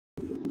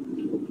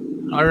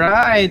All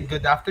right.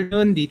 Good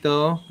afternoon,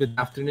 Dito. Good Good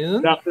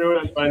afternoon. afternoon,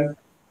 Anton.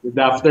 Good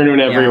afternoon,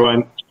 Yeah.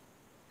 everyone.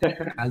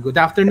 Good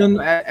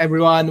afternoon,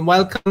 everyone.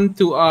 Welcome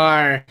to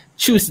our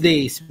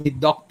Tuesdays with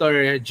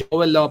Dr.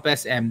 Joel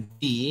Lopez,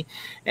 MD.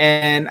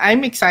 And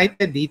I'm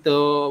excited,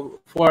 Dito,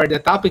 for the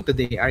topic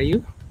today. Are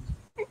you?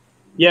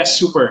 Yes,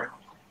 super.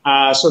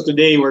 So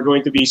today we're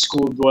going to be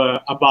schooled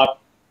about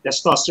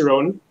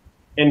testosterone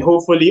and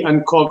hopefully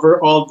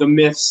uncover all the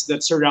myths that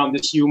surround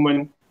this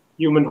human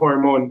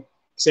hormone.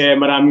 Kasi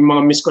maraming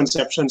mga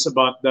misconceptions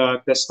about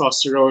the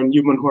testosterone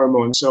human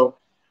hormone. So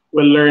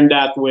we'll learn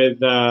that with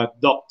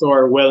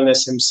Dr.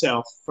 Wellness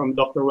himself, from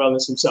Dr.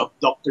 Wellness himself,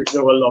 Dr.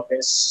 Joel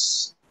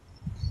Lopez.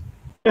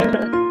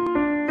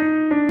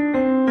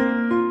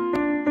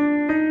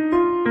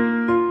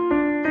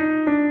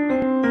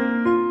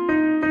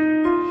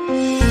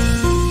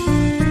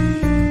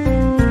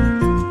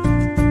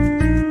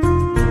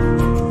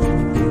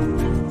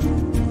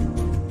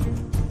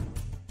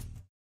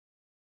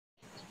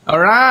 All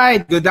right.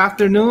 Good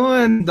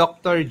afternoon,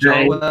 Dr. Hi.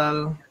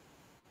 Joel.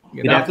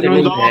 Good Good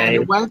afternoon, afternoon, Doc. guys.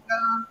 And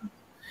welcome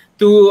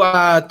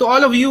to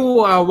all of you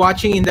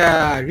watching in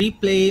the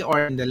replay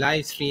or in the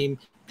live stream.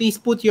 Please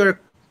put your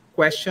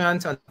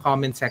questions on the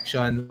comment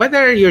section,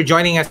 whether you're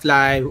joining us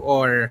live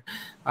or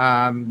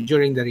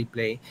during the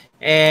replay.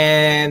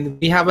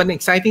 And we have an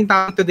exciting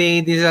topic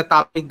today. This is a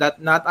topic that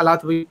not a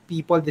lot of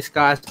people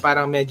discuss.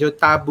 Parang medyo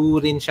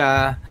taboo rin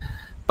siya.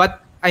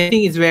 But I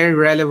think it's very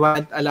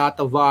relevant. A lot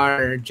of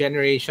our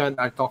generation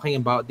are talking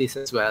about this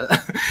as well.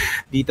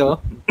 Dito?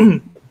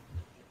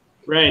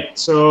 Right.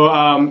 So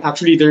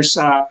actually, there's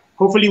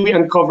hopefully we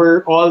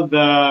uncover all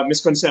the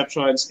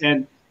misconceptions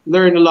and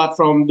learn a lot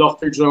from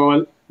Dr.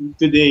 Joel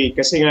today.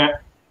 Kasi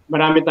nga,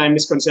 marami tayong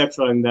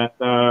misconception that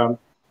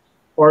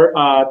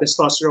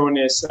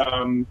testosterone is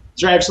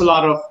drives a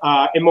lot of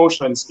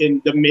emotions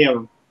in the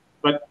male,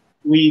 but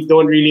we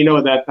don't really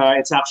know that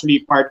it's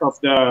actually part of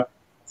the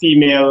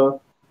female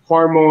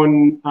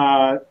hormone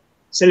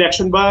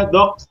selection ba,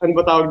 Doc? Ano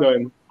ba tawag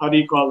doon? How do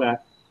you call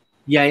that?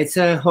 Yeah, it's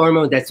a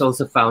hormone that's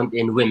also found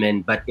in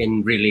women, but in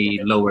really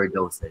lower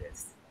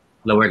doses,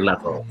 lower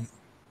levels.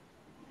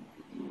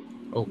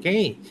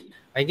 Okay.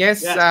 I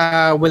guess Yes.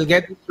 we'll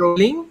get it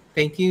rolling.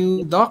 Thank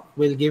you, Doc.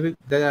 We'll give it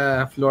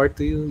the floor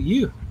to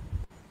you.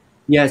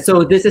 Yeah,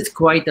 so this is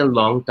quite a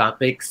long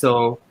topic.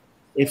 So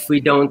if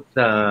we don't,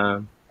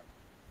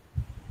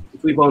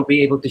 if we won't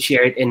be able to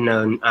share it in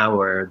an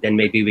hour, then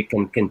maybe we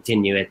can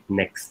continue it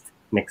next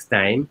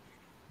time.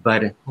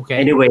 But Okay.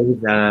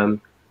 anyways,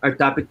 our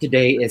topic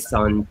today is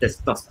on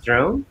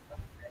testosterone.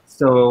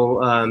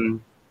 So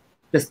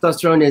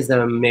testosterone is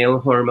a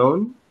male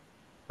hormone,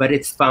 but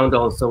it's found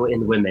also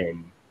in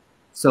women.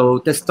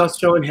 So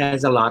testosterone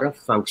has a lot of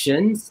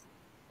functions,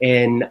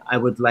 and I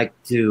would like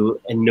to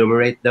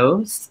enumerate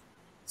those.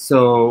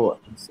 So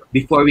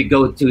before we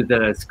go to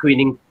the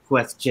screening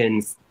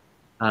questions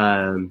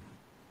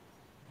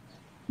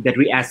that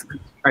we ask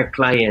our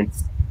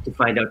clients to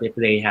find out if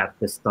they have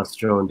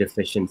testosterone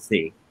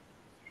deficiency.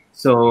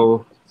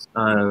 So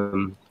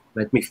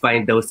let me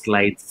find those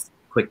slides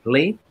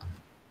quickly.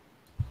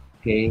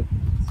 Okay,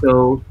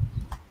 so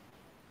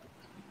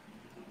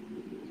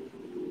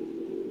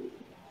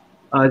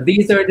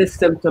these are the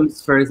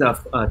symptoms first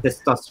of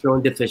testosterone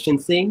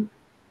deficiency.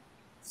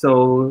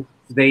 So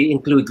they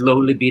include low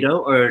libido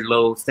or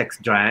low sex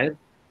drive,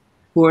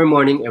 poor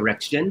morning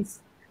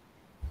erections,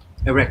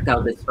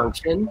 erectile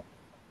dysfunction.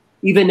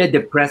 Even a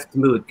depressed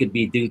mood could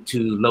be due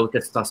to low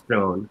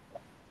testosterone.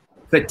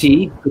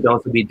 Fatigue could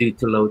also be due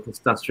to low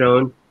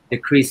testosterone,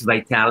 decreased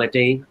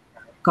vitality,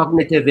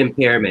 cognitive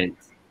impairment,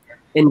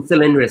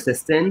 insulin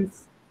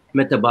resistance,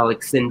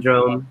 metabolic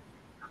syndrome,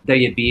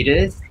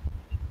 diabetes,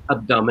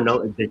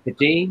 abdominal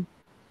obesity,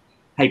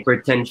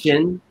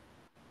 hypertension,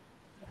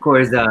 of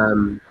course,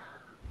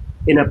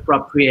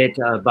 inappropriate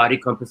body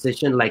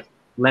composition like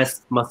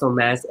less muscle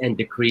mass and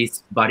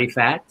decreased body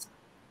fat,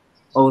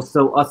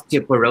 also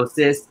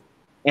osteoporosis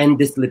and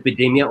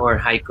dyslipidemia or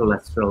high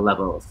cholesterol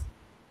levels.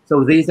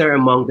 So these are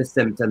among the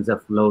symptoms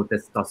of low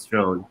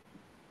testosterone.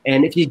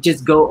 And if you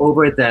just go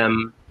over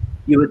them,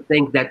 you would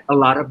think that a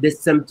lot of these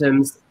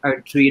symptoms are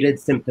treated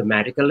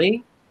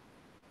symptomatically.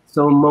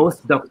 So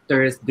most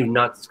doctors do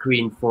not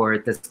screen for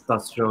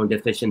testosterone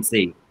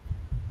deficiency.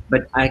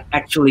 But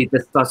actually,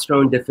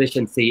 testosterone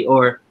deficiency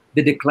or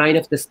the decline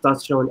of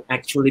testosterone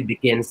actually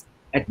begins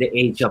at the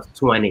age of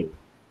 20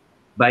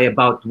 by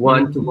about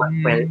 1 to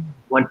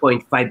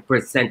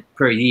 1.5%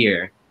 per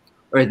year,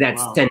 or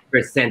that's Wow.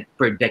 10%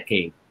 per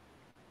decade.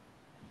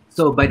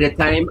 So by the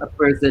time a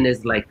person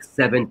is like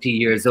 70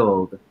 years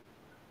old,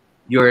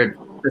 your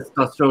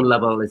testosterone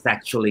level is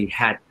actually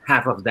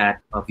half of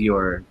that of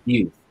your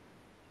youth.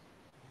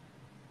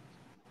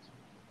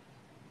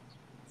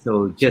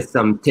 So just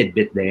some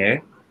tidbit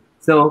there.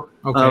 So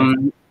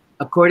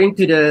according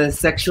to the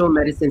Sexual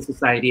Medicine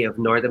Society of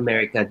North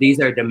America, these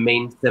are the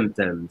main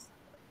symptoms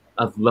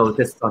of low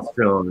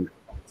testosterone.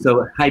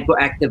 So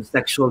hypoactive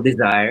sexual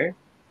desire,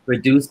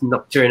 reduced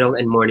nocturnal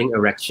and morning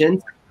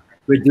erections,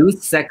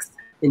 reduced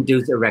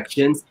sex-induced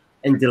erections,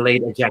 and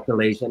delayed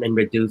ejaculation and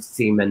reduced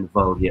semen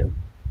volume.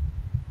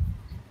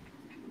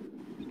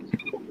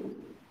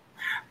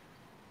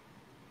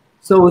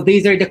 So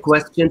these are the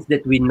questions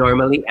that we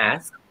normally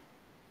ask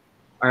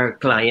our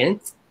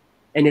clients,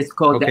 and it's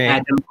called the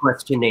Adam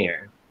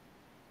questionnaire.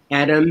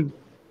 Adam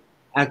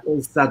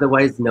is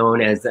otherwise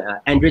known as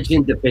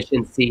androgen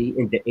deficiency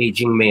in the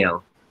aging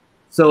male.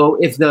 So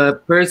if the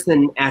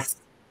person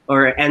asks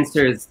or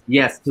answers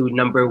yes to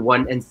number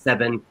 1 and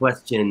 7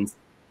 questions,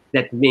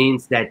 that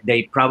means that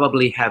they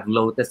probably have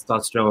low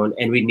testosterone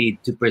and we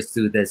need to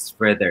pursue this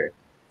further.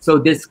 So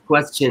these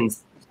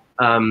questions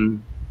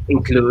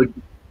include,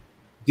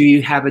 do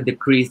you have a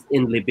decrease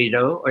in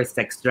libido or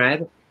sex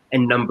drive?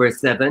 And number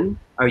 7,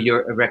 are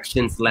your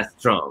erections less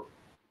strong?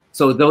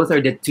 So those are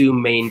the 2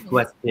 main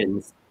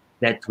questions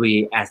that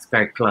we ask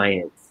our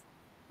clients.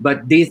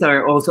 But these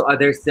are also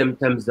other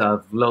symptoms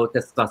of low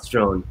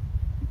testosterone.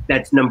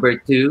 That's number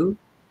 2.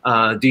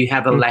 Do you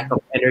have a lack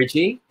of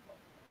energy?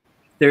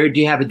 3rd,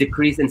 do you have a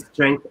decrease in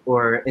strength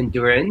or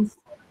endurance?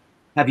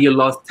 Have you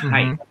lost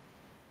height?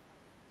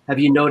 Have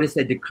you noticed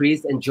a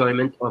decreased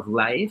enjoyment of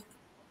life?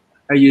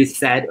 Are you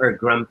sad or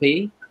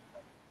grumpy?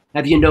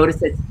 Have you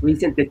noticed a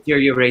recent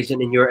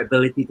deterioration in your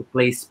ability to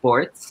play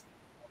sports?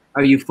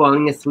 Are you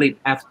falling asleep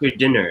after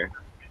dinner?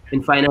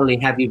 And finally,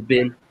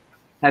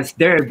 has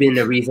there been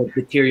a recent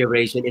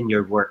deterioration in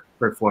your work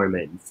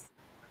performance?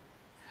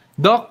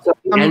 Doc, So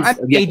at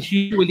age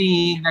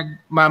usually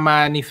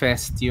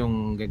nagmamanifest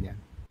yung ganyan?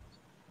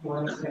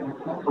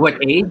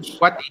 What age?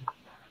 What age?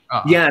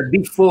 Yeah,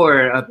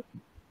 before,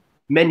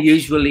 men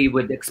usually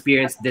would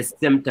experience these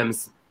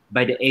symptoms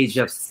by the age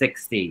of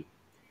 60.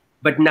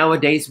 But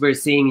nowadays, we're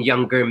seeing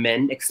younger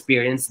men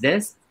experience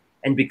this.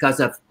 And because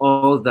of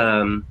all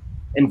the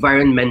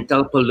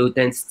environmental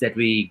pollutants that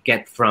we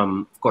get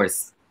from, of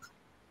course,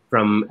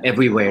 from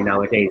everywhere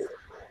nowadays,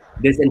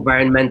 these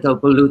environmental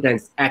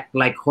pollutants act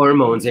like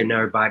hormones in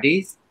our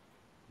bodies.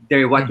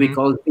 They're what we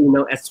call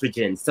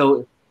xenoestrogens.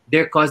 So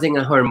they're causing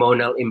a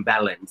hormonal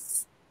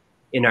imbalance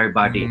in our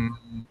body.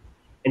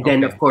 And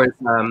then, of course,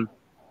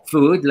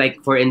 food,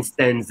 like for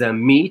instance,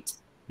 meat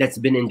that's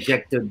been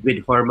injected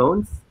with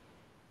hormones,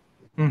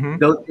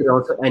 those could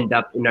also end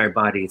up in our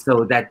body.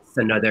 So that's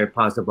another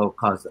possible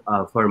cause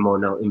of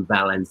hormonal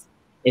imbalance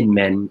in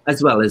men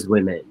as well as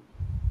women.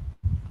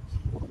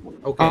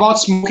 How about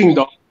smoking,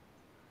 Doc?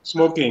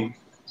 Smoking.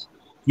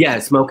 Yeah,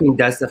 smoking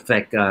does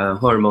affect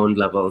hormone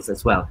levels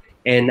as well.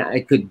 And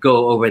I could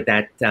go over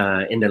that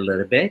in a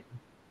little bit.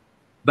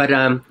 But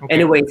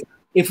anyways,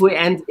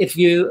 if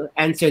you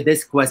answer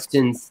these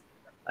questions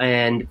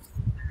and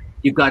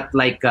you got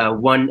like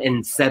 1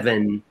 and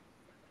 7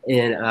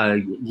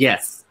 in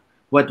yes,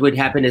 what would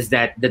happen is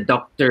that the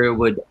doctor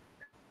would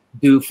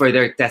do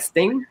further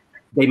testing.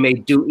 They may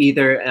do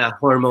either a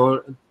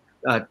hormone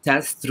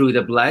test through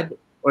the blood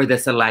or the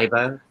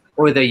saliva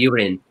or the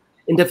urine.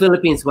 In the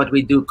Philippines, what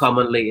we do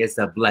commonly is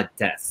a blood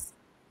test.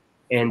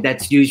 And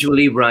that's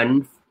usually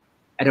run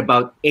at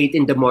about 8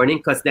 in the morning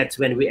because that's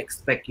when we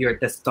expect your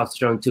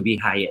testosterone to be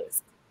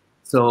highest.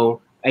 So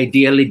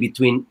ideally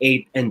between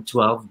 8 and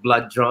 12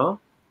 blood draw.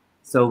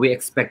 So we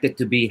expect it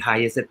to be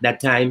highest at that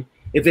time.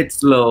 If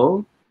it's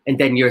low and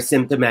then you're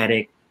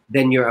symptomatic,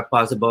 then you're a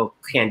possible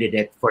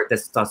candidate for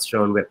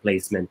testosterone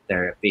replacement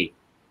therapy.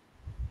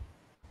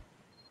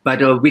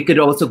 But we could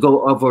also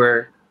go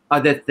over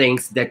other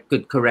things that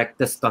could correct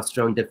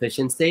testosterone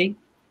deficiency.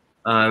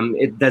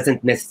 It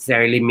doesn't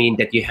necessarily mean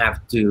that you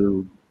have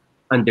to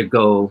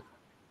undergo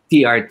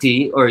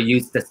TRT or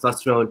use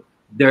testosterone.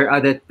 There are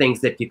other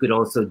things that you could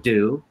also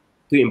do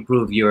to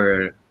improve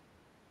your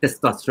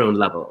testosterone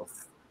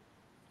levels.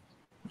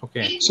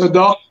 Okay. So,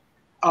 Doc,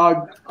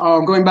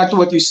 going back to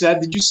what you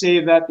said, did you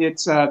say that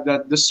it's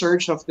that the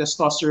surge of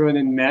testosterone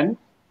in men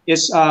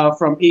is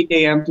from 8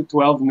 a.m. to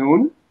 12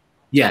 noon?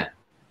 Yeah,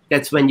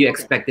 that's when you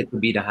expect it to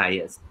be the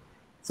highest.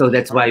 So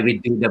that's why we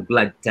do the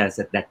blood test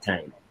at that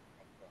time.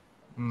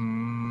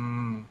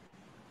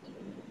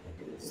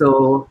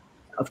 So,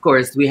 of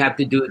course, we have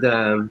to do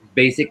the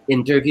basic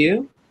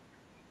interview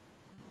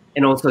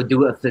and also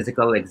do a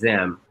physical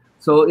exam.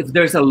 So if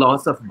there's a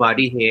loss of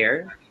body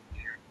hair,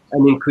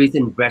 an increase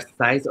in breast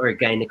size or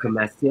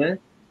gynecomastia,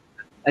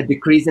 a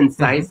decrease in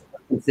size or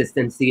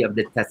consistency of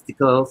the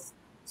testicles,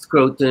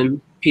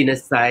 scrotum,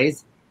 penis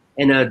size,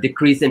 and a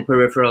decrease in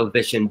peripheral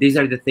vision. These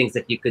are the things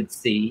that you could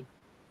see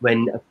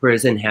when a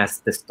person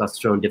has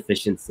testosterone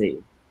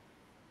deficiency.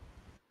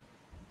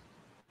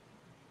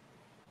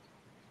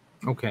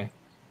 Okay.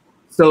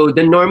 So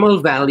the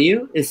normal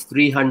value is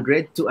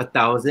 300 to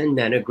 1,000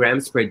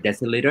 nanograms per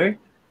deciliter.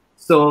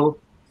 So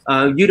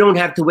you don't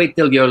have to wait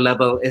till your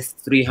level is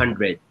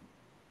 300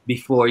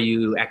 before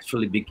you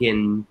actually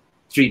begin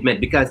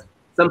treatment, because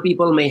some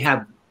people may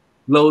have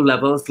low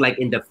levels like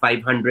in the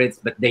 500s,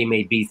 but they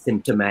may be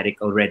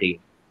symptomatic already.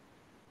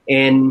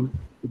 And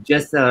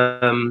just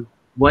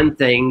one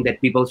thing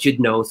that people should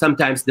know,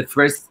 sometimes the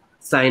first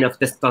sign of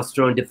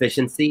testosterone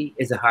deficiency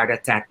is a heart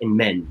attack in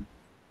men.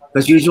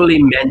 Because usually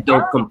men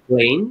don't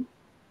complain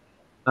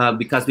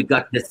because we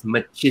got this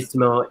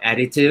machismo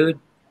attitude.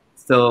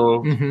 So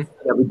Mm-hmm.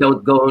 yeah, we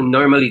don't go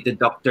normally to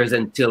doctors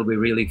until we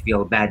really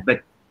feel bad.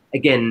 But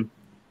again,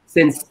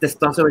 since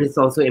testosterone is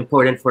also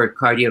important for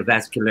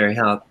cardiovascular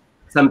health,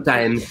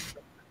 sometimes,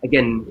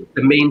 again,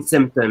 the main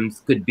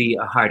symptoms could be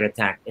a heart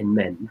attack in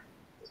men.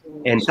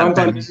 And So Anton,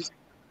 sometimes, Mm-hmm. this is,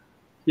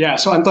 yeah.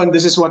 So Anton,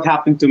 this is what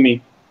happened to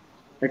me.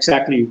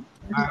 Exactly.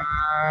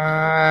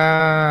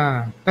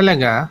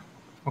 Talaga?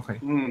 Okay.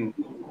 Mm.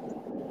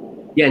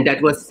 yeah, and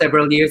that was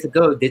several years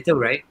ago, Ditto,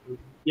 right?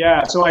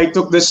 Yeah. So I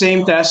took the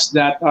same test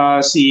that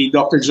see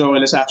Dr.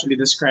 Joel is actually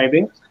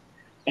describing,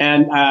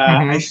 and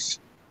Mm-hmm.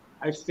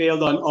 I failed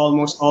on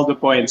almost all the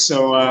points.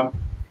 So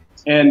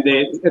and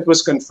it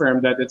was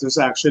confirmed that it was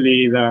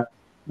actually the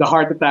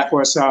heart attack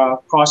was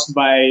caused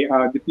by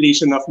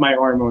depletion of my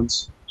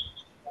hormones.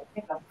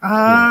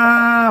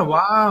 Yeah.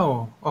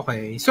 Wow.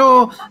 Okay.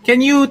 So,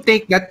 can you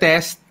take that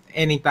test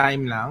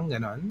anytime lang,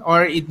 ganon?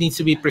 Or it needs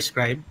to be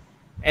prescribed?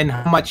 And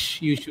how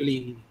much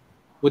usually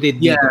would it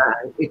be, Yeah,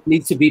 Doc? it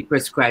needs to be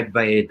prescribed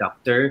by a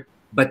doctor,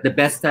 but the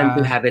best time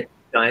to Ah, have it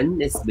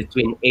done is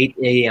between 8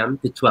 a.m.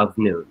 to 12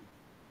 noon.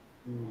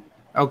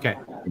 okay.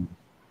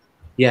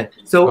 Yeah.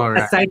 So All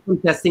right. aside from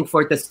testing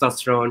for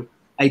testosterone,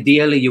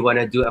 ideally you want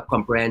to do a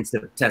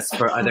comprehensive test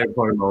for other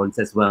hormones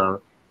as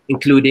well,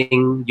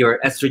 including your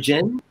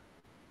estrogen.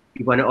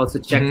 You want to also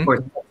check Mm-hmm. for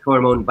sex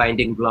hormone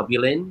binding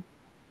globulin,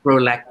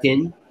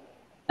 prolactin,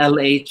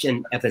 LH,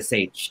 and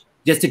FSH,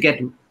 just to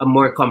get a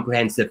more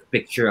comprehensive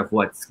picture of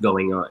what's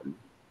going on.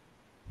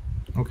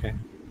 Okay.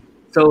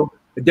 So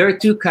there are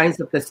two kinds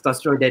of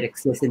testosterone that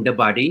exist in the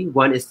body.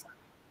 One is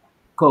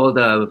called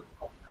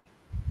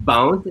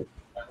bound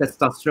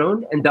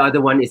testosterone, and the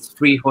other one is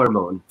free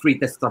hormone, free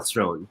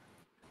testosterone.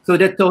 So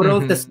the total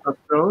Mm-hmm.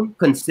 testosterone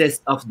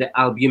consists of the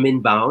albumin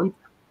bound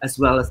as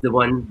well as the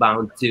one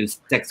bound to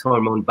sex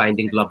hormone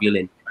binding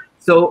globulin.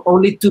 So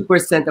only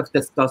 2% of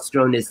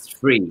testosterone is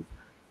free.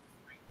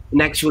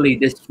 And actually,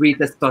 this free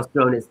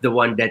testosterone is the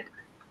one that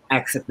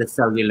acts at the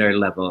cellular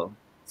level.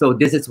 So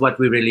this is what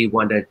we really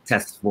want to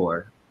test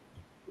for,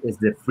 is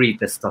the free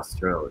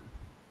testosterone.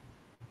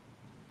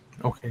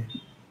 Okay.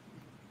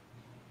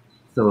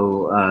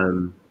 So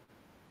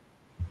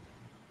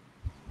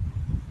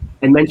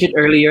I mentioned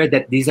earlier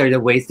that these are the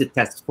ways to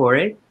test for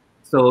it.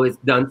 So it's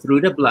done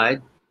through the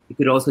blood. You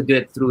could also do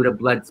it through the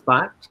blood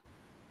spot,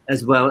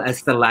 as well as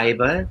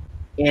saliva,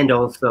 and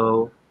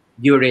also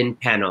urine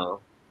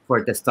panel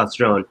for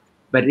testosterone.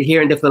 But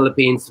here in the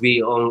Philippines,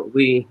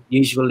 we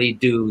usually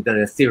do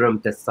the serum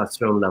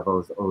testosterone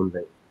levels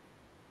only.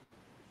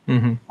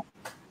 Mm-hmm.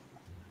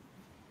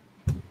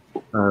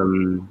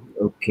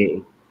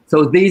 Okay,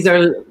 so these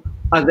are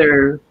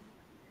other.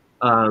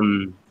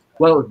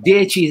 Well,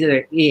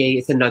 DHEA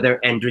is another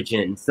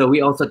androgen, so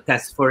we also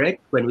test for it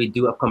when we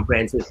do a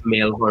comprehensive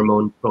male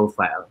hormone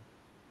profile.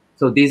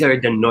 So these are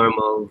the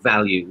normal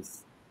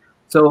values.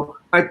 So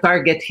our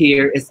target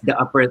here is the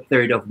upper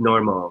third of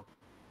normal.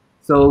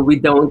 So we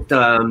don't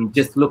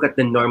just look at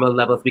the normal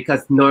levels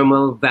because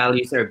normal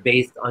values are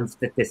based on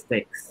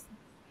statistics.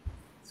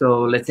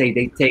 So let's say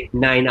they take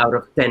 9 out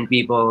of 10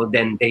 people,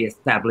 then they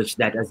establish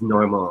that as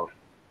normal.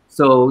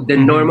 So the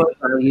Mm-hmm. normal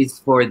values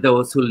for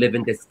those who live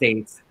in the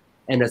States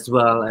and as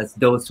well as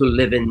those who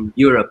live in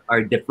Europe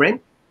are different.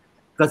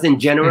 Because in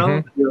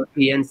general, Mm-hmm.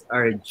 Europeans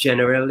are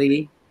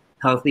generally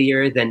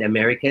healthier than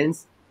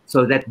Americans,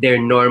 so that their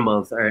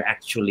normals are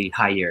actually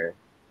higher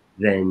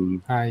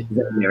than Hi.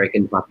 the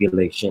American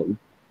population.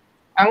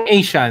 Ang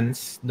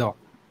Asians, Doc.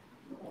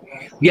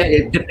 Yeah,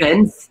 it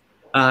depends.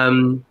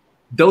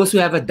 Those who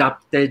have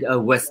adopted a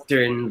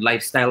Western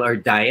lifestyle or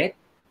diet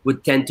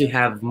would tend to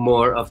have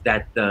more of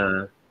that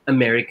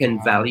American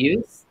Ah.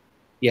 values.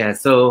 Yeah,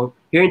 so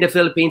here in the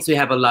Philippines, we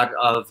have a lot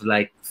of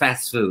like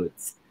fast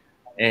foods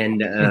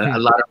and a Mm-hmm.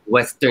 lot of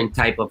Western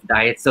type of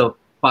diet. So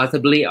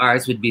possibly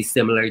ours would be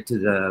similar to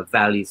the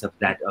values of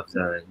that of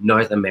the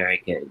North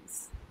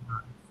Americans.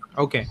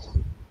 Okay.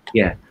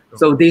 Yeah.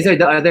 So these are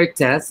the other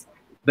tests,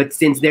 but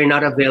since they're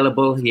not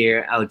available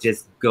here, I'll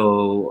just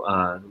go.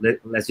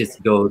 Let's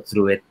just go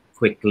through it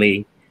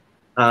quickly.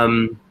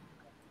 Um,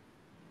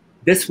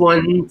 this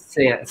one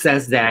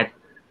says that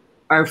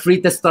our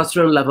free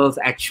testosterone levels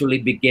actually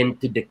begin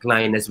to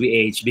decline as we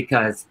age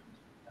because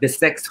the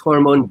sex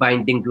hormone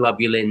binding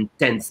globulin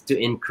tends to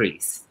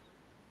increase.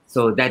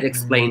 So that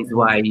explains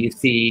why you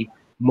see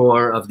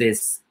more of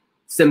these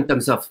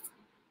symptoms of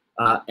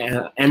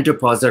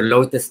andropause or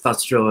low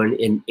testosterone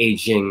in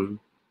aging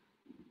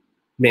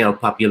male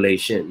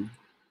population.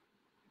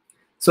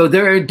 So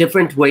there are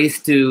different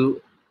ways to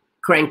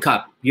crank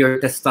up your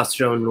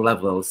testosterone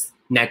levels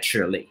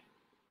naturally.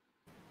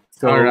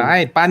 All So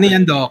right. Paano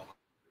yan, Doc?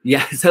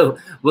 yeah, so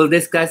we'll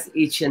discuss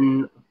each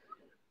of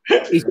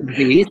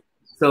these.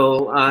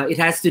 So it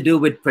has to do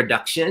with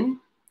production,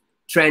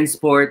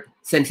 transport,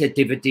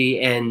 sensitivity,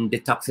 and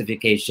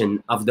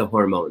detoxification of the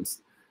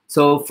hormones.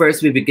 So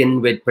first we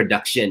begin with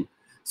production.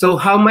 So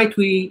how might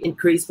we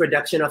increase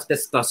production of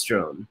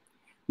testosterone?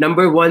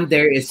 Number one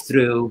there is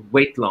through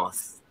weight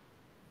loss.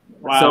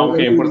 So Wow,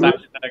 okay,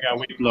 importante talaga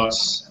weight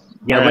loss.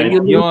 yeah, All when right.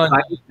 you lose Yun.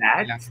 body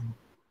fat, Kailangan.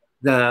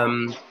 the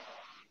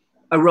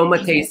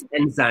aromatase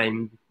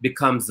enzyme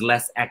becomes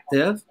less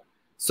active,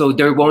 so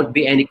there won't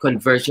be any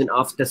conversion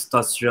of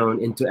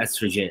testosterone into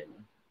estrogen.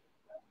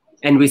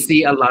 And we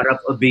see a lot of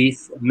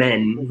obese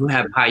men who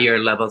have higher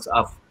levels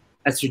of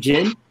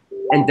estrogen,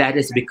 and that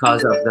is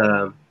because of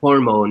the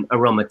hormone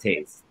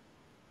aromatase.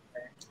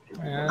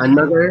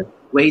 Another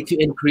way to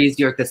increase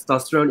your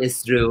testosterone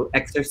is through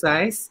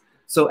exercise.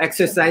 So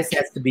exercise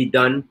has to be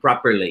done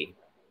properly.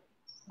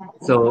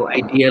 So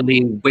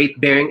ideally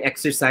weight-bearing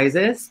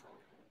exercises,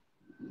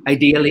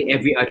 ideally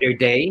every other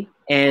day,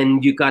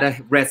 and you gotta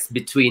rest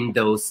between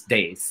those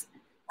days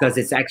because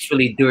it's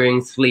actually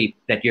during sleep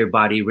that your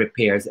body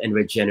repairs and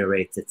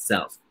regenerates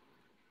itself.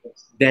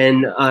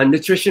 Then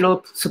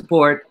nutritional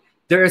support.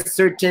 There are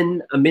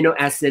certain amino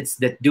acids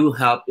that do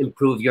help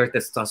improve your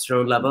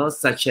testosterone levels,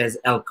 such as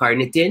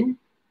L-carnitine.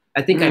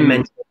 I think I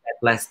mentioned that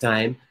last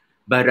time,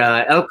 but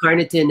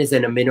L-carnitine is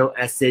an amino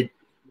acid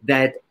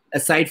that,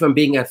 aside from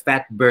being a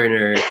fat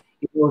burner,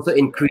 it also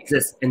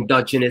increases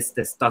endogenous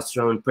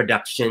testosterone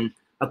production,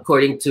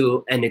 according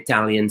to an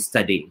Italian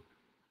study.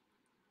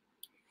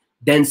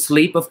 Then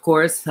sleep, of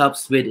course,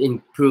 helps with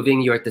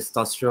improving your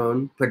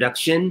testosterone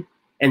production,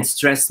 and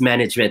stress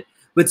management.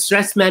 With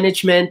stress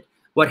management,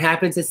 what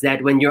happens is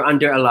that when you're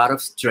under a lot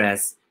of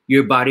stress,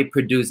 your body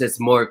produces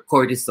more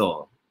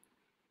cortisol.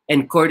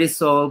 And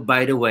cortisol,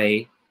 by the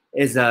way,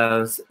 is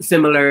a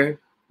similar,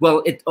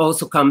 well, it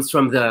also comes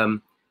from the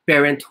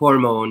parent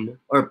hormone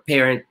or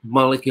parent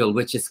molecule,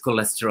 which is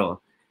cholesterol.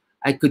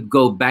 I could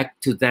go back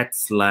to that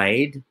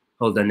slide.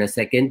 Hold on a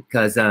second,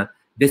 because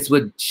this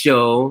would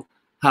show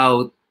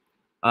how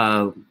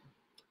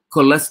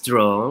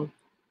cholesterol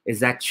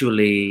is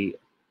actually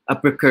a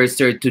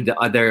precursor to the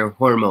other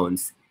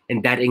hormones,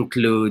 and that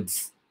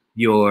includes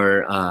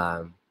your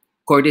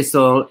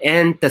cortisol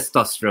and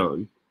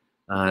testosterone.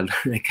 I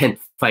can't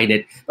find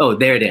it. Oh,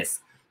 there it is.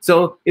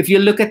 So if you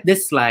look at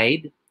this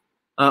slide,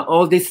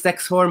 all these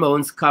sex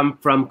hormones come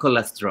from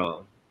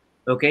cholesterol.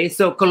 Okay,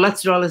 so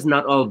cholesterol is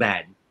not all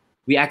bad.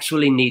 We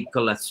actually need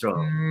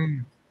cholesterol.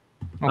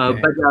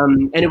 Okay. But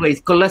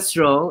anyways,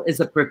 cholesterol is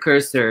a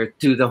precursor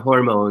to the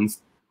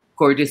hormones.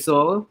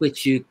 Cortisol,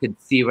 which you could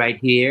see right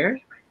here.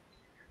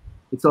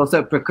 It's also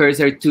a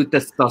precursor to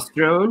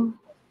testosterone,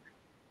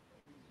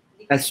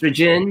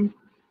 estrogen,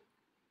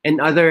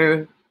 and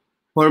other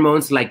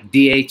hormones like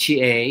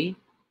DHEA,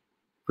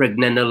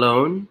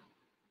 pregnenolone,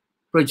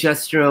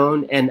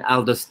 progesterone, and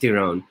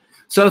aldosterone.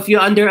 So if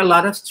you're under a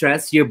lot of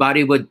stress, your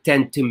body would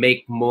tend to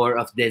make more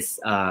of this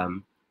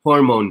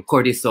hormone,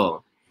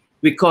 cortisol.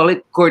 We call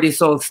it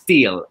cortisol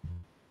steel,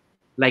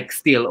 like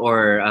steel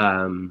or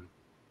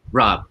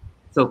rob.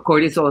 So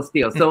cortisol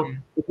steel. So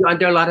if you're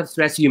under a lot of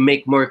stress, you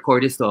make more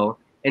cortisol,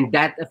 and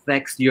that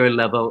affects your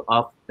level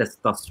of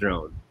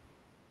testosterone.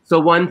 So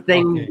one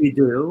thing you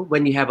do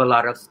when you have a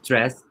lot of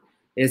stress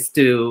is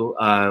to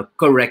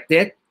correct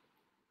it,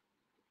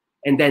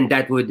 and then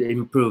that would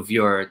improve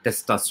your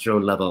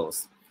testosterone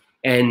levels.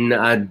 And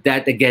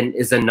that, again,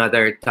 is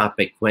another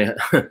topic, when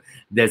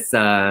this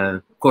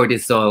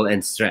cortisol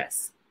and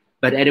stress.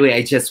 But anyway,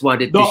 I just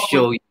wanted to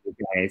show you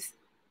guys.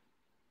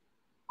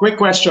 Quick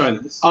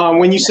question.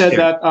 When you said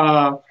that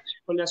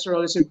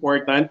cholesterol is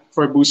important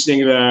for boosting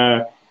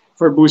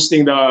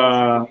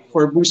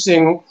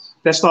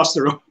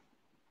testosterone,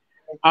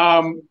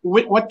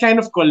 what kind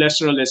of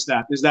cholesterol is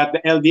that? Is that the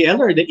LDL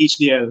or the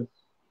HDL?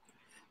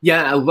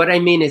 Yeah, what I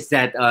mean is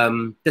that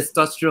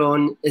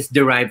testosterone is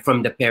derived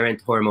from the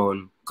parent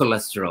hormone,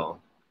 cholesterol.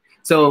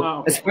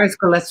 So as far as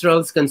cholesterol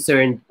is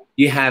concerned,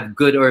 you have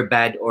good or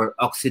bad or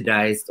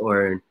oxidized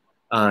or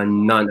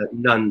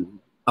non-oxidized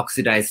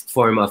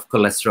form of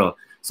cholesterol.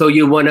 So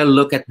you want to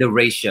look at the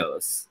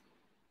ratios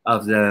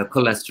of the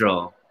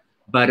cholesterol.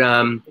 But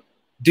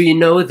do you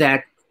know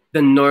that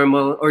the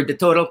normal or the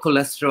total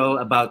cholesterol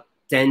about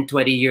 10,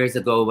 20 years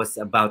ago was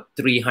about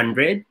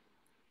 300?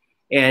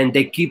 And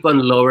they keep on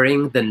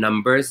lowering the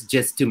numbers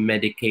just to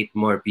medicate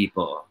more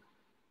people.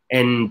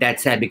 And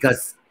that's sad,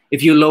 because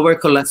if you lower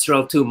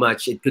cholesterol too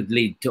much, it could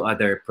lead to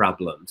other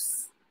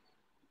problems.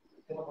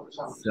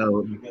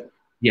 So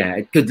yeah,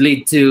 it could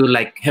lead to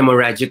like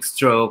hemorrhagic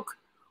stroke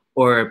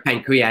or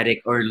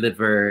pancreatic or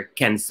liver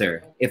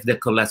cancer if the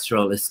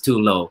cholesterol is too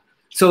low.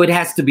 So it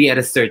has to be at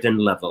a certain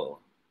level.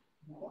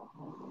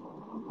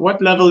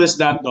 What level is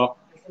that, Doc?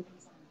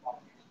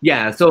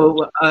 Yeah,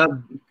 so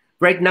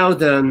right now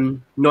the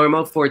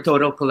normal for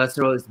total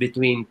cholesterol is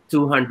between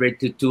 200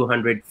 to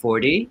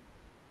 240.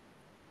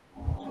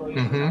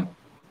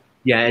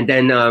 Yeah, and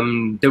then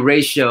the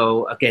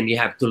ratio, again, you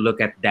have to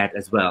look at that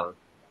as well.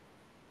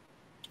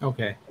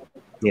 Okay.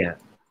 Yeah.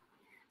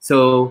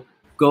 So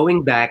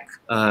going back,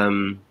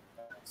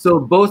 so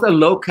both a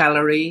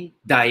low-calorie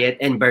diet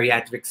and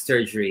bariatric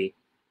surgery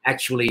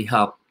actually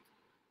help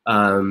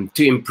to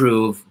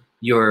improve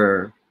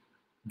your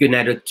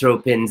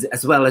gonadotropins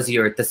as well as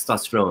your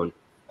testosterone.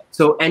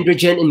 So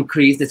androgen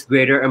increase is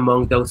greater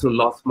among those who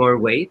lost more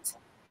weight,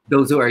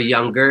 those who are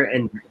younger,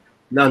 and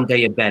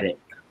non-diabetic.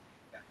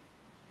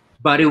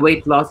 Body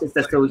weight loss is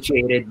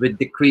associated with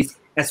decreased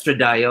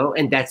estradiol,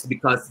 and that's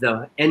because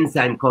the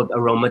enzyme called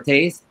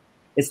aromatase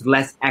is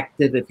less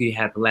active if you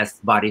have less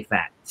body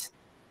fat.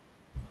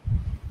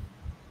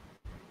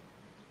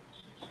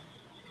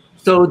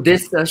 So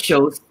this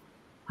shows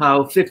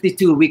how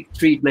 52-week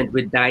treatment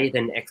with diet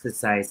and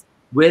exercise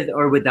with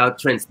or without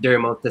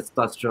transdermal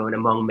testosterone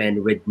among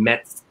men with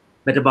METS,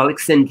 metabolic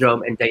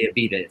syndrome, and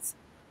diabetes.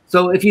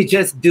 So if you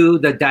just do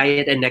the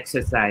diet and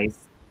exercise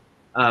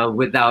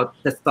without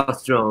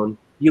testosterone,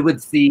 you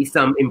would see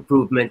some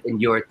improvement in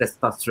your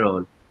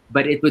testosterone,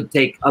 but it would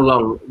take a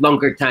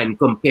longer time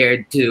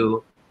compared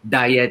to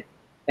diet,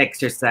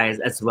 exercise,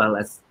 as well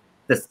as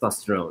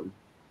testosterone.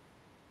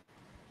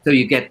 So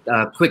you get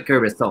quicker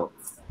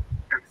results.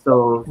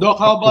 So, Doc,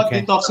 how about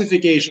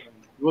detoxification?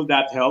 Will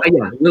that help?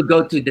 Yeah, we'll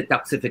go to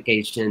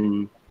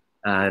detoxification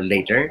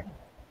later.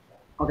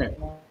 Okay.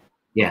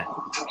 Yeah.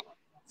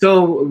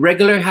 So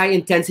regular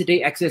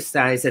high-intensity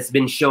exercise has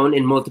been shown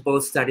in multiple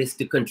studies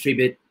to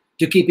contribute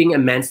to keeping a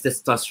man's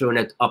testosterone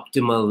at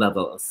optimal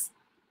levels.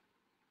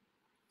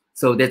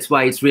 So that's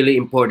why it's really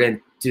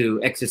important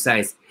to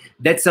exercise.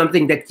 That's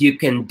something that you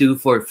can do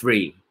for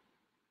free,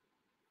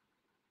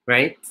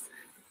 right?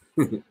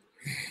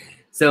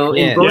 So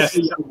in both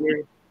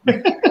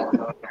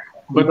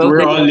but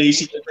we're all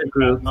lazy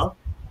groups, no?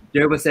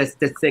 There was a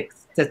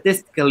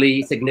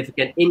statistically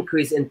significant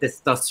increase in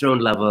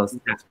testosterone levels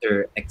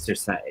after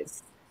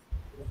exercise.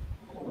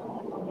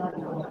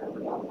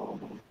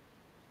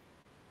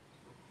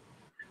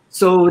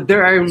 So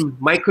there are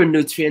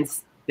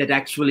micronutrients that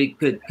actually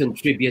could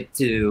contribute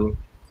to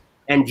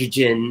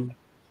androgen,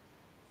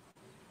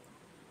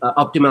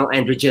 optimal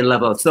androgen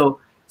levels. So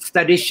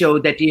studies show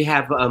that you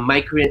have a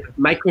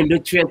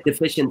micronutrient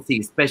deficiency,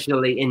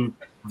 especially in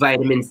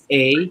vitamins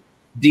A,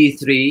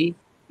 D3,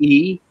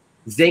 E,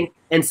 zinc,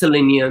 and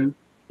selenium.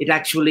 It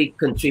actually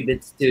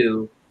contributes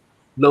to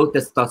low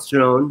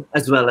testosterone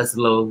as well as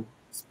low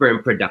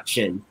sperm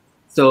production.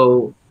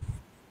 So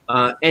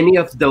any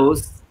of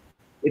those,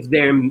 if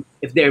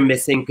they're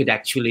missing, could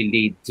actually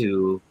lead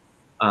to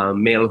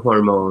male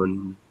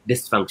hormone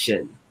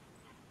dysfunction.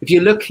 If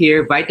you look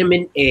here,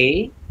 vitamin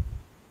A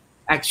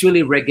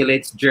actually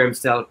regulates germ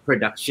cell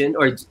production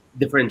or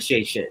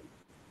differentiation.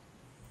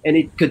 And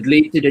it could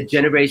lead to the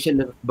generation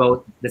of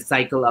both the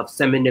cycle of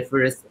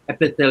seminiferous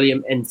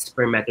epithelium and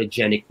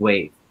spermatogenic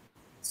wave.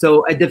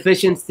 So a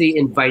deficiency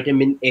in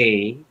vitamin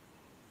A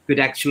could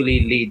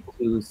actually lead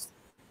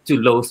to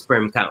low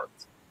sperm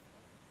count.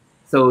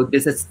 So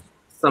this is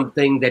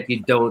something that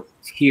you don't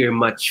hear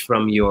much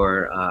from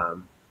your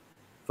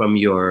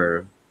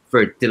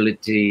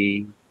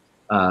fertility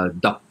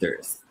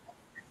doctors.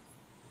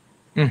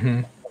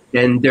 Mm-hmm.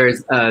 Then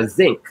there's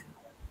zinc,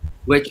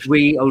 which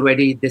we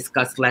already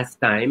discussed last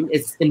time.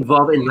 It's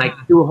involved in like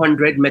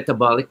 200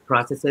 metabolic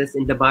processes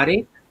in the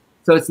body.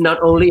 So it's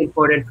not only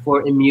important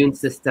for immune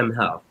system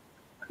health,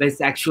 but it's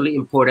actually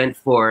important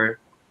for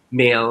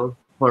male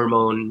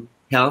hormone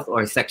health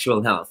or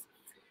sexual health.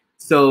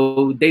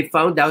 So they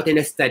found out in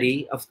a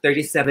study of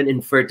 37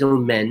 infertile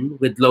men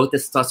with low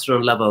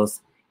testosterone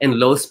levels and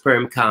low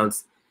sperm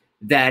counts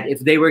that if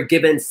they were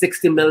given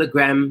 60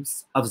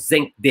 milligrams of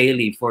zinc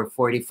daily for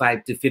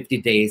 45 to 50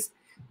 days,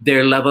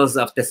 their levels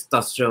of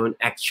testosterone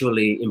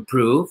actually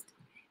improved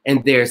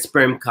and their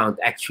sperm count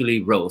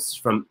actually rose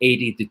from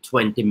 80 to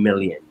 20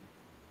 million.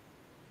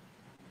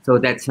 So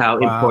that's how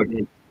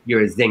important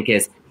your zinc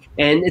is.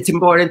 And it's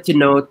important to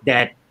note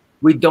that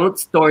we don't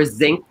store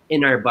zinc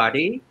in our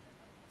body.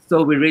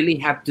 So we really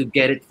have to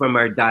get it from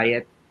our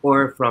diet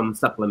or from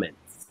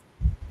supplements.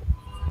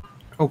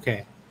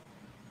 Okay.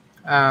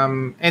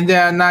 And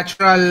the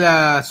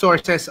natural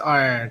sources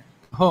are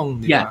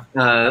hong,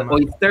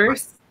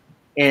 oysters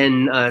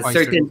and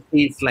certain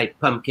seeds like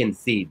pumpkin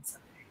seeds.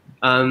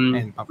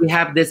 We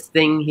have this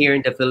thing here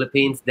in the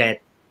Philippines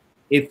that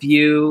if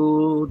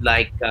you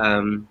like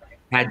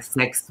had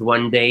sex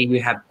one day,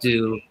 you have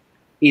to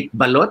eat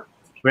balot,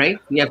 right?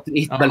 You have to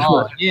eat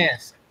balot.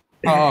 Yes.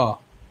 Oh.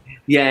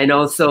 Yeah, and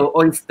also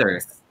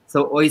oysters.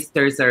 So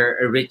oysters are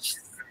a rich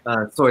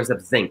source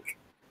of zinc.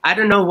 I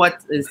don't know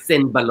what is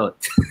in balot.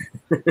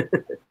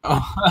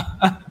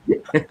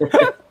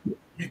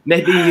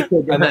 Maybe you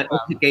could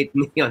educate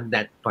me on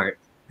that part.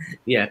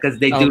 Yeah, because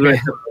they do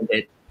recommend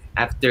it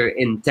after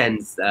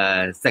intense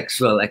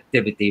sexual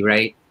activity,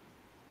 right?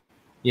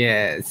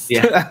 Yes.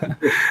 Yeah.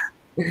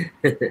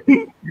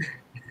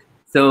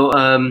 So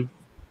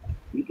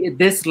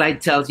this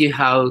slide tells you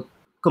how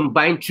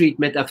combined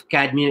treatment of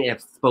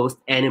cadmium-exposed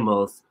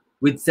animals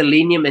with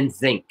selenium and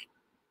zinc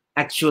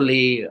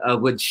actually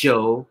would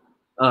show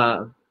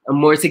a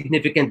more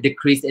significant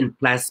decrease in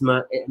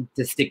plasma and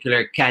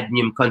testicular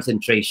cadmium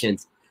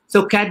concentrations.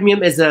 So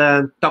cadmium is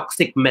a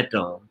toxic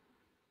metal.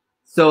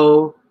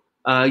 So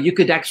you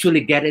could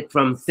actually get it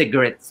from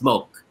cigarette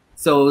smoke.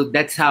 So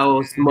that's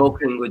how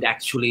smoking would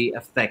actually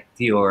affect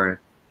your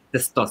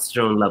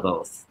testosterone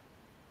levels.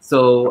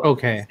 So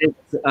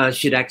it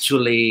should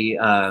actually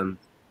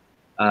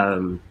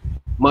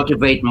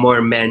motivate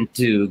more men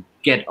to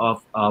get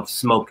off of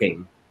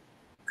smoking,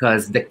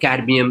 because the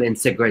cadmium in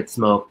cigarette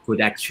smoke could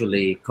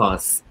actually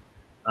cause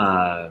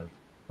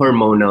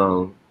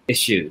hormonal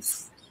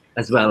issues.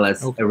 as well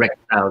as Okay.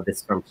 erectile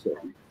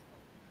dysfunction.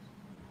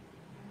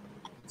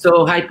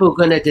 So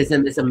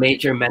hypogonadism is a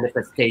major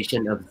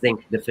manifestation of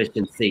zinc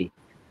deficiency.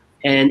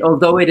 And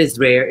although it is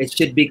rare, it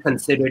should be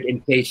considered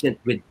in patients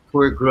with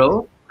poor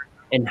growth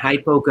and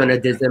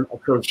hypogonadism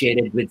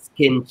associated with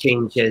skin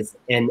changes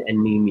and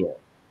anemia.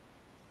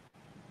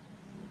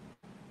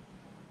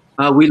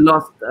 We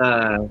lost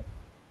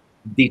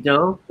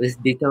Dito. Is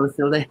Dito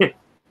still there?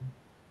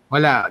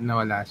 Wala,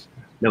 nawala siya.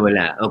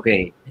 Nawala.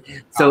 Okay.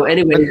 So But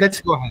anyway,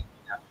 let's go ahead.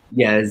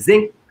 yeah,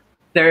 zinc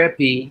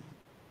therapy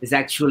is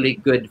actually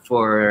good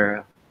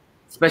for,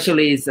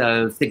 especially is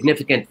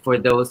significant for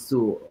those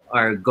who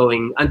are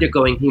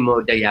undergoing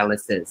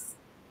hemodialysis.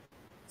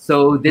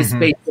 So this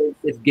patient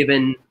is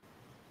given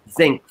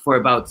zinc for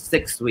about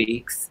 6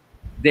 weeks.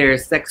 Their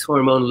sex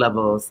hormone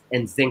levels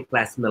and zinc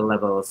plasma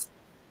levels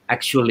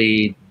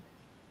actually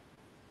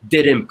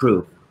did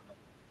improve.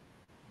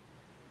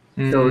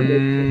 So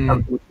this is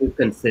something to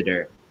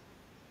consider.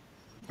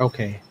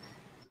 Okay.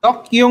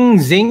 Doc, yung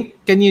zinc,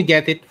 can you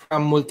get it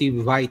from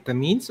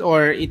multivitamins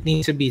or it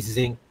needs to be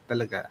zinc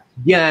talaga?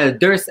 Yeah,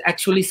 there's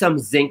actually some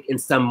zinc in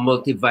some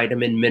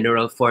multivitamin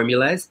mineral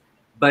formulas,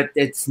 but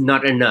it's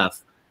not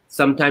enough.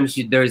 Sometimes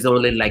there's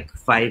only like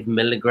 5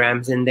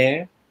 milligrams in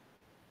there.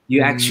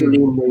 You actually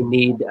may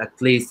need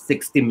at least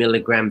 60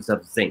 milligrams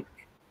of zinc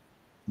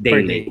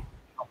daily.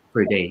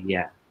 Per day,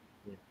 yeah.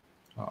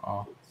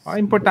 Oo.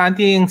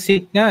 Importante yung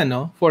zinc nga,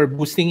 no? For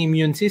boosting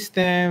immune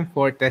system,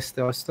 for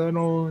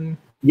testosterone.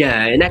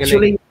 Yeah, and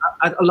actually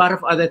a lot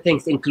of other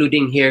things,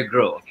 including hair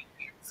growth.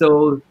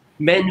 So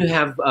men who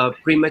have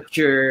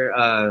premature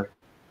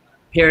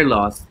hair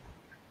loss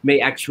may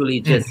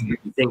actually just be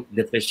zinc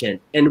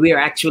deficient. And we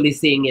are actually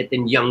seeing it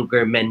in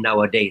younger men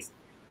nowadays.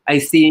 I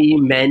see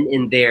men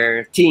in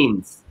their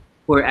teens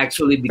who are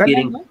actually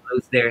beginning to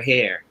lose their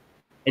hair.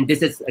 And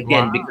this is,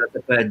 again, because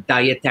of a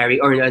dietary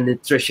or a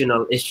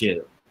nutritional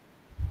issue.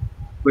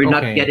 We're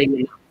not getting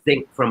enough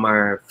zinc from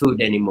our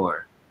food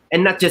anymore.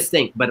 And not just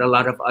zinc, but a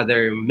lot of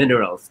other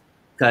minerals.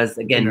 Because,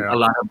 again, a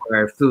lot of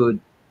our food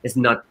is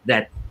not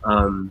that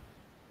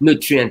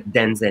nutrient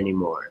dense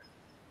anymore.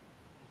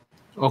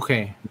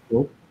 Okay.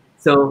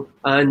 So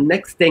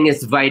next thing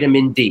is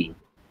vitamin D.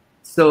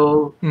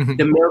 So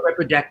the male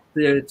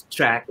reproductive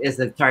tract is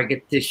a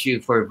target tissue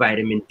for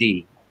vitamin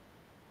D.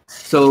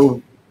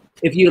 So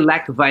if you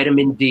lack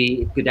vitamin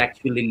D, it could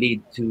actually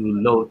lead to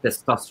low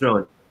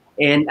testosterone.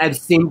 And I've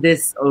seen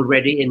this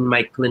already in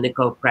my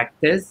clinical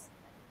practice.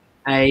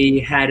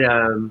 I had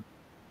a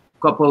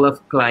couple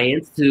of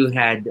clients who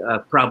had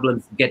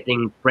problems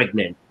getting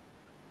pregnant.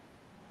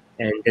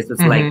 And this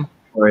was like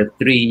for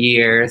 3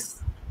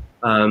 years.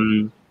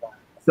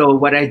 So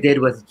what I did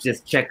was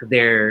just check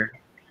their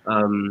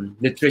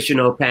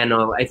nutritional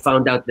panel. I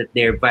found out that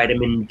their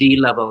vitamin D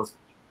levels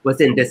was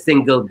in the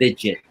single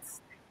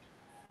digits.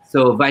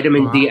 So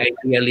vitamin D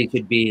ideally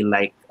should be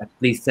like at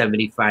least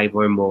 75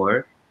 or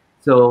more.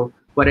 So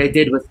what I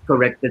did was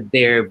corrected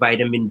their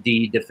vitamin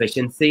D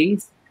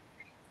deficiencies.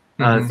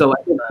 So I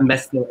didn't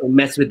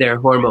mess with their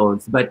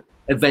hormones, but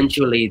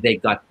eventually they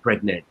got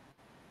pregnant.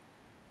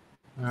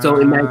 So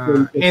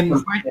imagine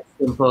something as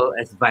simple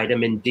as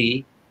vitamin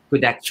D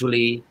could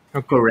actually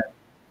correct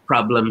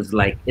problems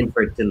like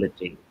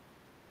infertility.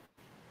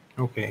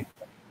 Okay.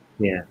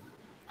 Yeah.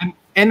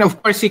 And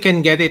of course, you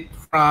can get it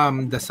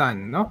from the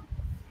sun, no?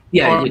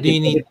 Yeah, you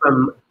can get it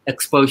from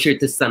exposure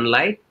to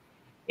sunlight.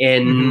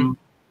 And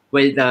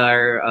with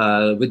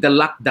the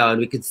lockdown,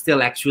 we could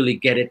still actually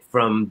get it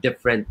from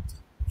different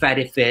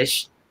fatty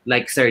fish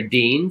like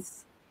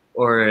sardines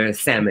or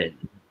salmon.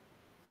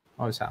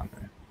 Oh,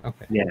 salmon.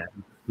 Okay. Yeah.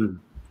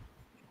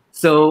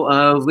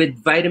 So with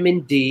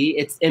vitamin D,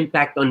 its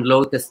impact on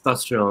low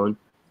testosterone.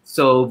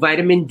 So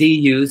vitamin D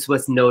use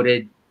was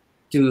noted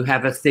to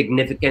have a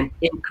significant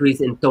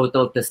increase in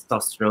total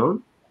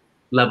testosterone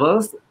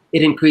levels.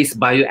 It increased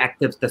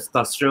bioactive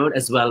testosterone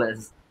as well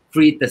as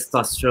free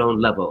testosterone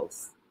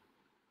levels.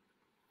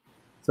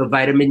 So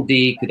vitamin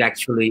D could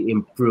actually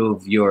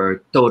improve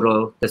your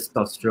total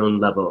testosterone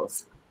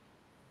levels.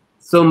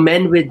 So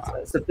men with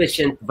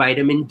sufficient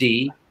vitamin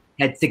D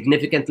had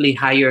significantly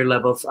higher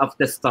levels of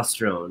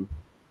testosterone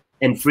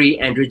and free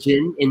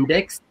androgen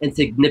index and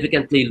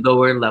significantly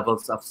lower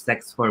levels of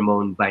sex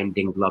hormone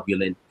binding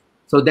globulin.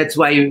 So that's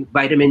why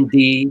vitamin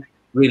D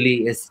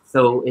really is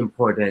so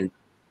important,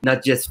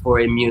 not just for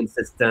immune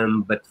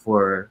system, but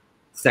for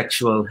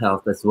sexual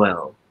health as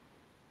well.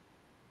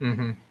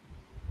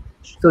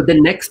 So the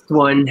next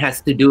one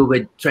has to do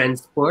with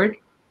transport,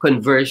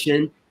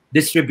 conversion,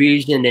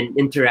 distribution, and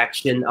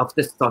interaction of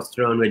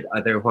testosterone with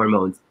other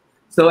hormones.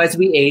 So as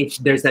we age,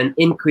 there's an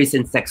increase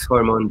in sex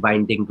hormone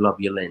binding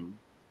globulin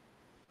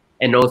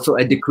and also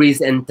a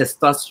decrease in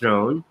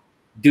testosterone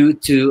due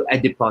to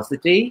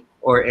adiposity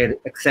or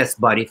excess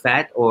body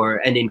fat or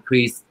an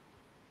increased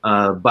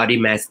body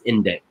mass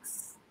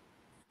index.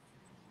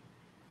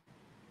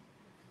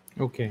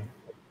 Okay.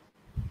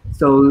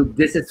 So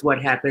this is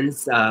what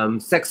happens.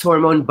 Sex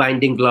hormone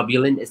binding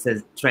globulin is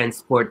a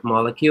transport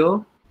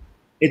molecule.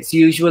 It's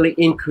usually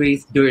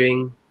increased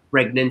during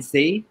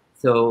pregnancy.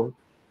 So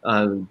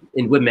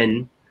in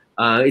women.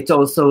 It's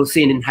also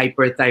seen in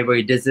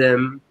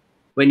hyperthyroidism.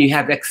 When you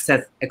have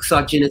excess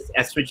exogenous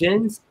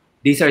estrogens,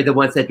 these are the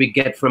ones that we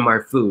get from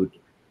our food.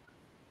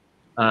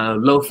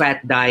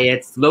 Low-fat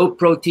diets,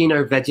 low-protein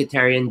or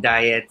vegetarian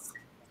diets.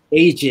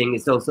 Aging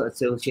is also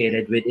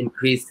associated with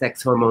increased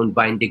sex hormone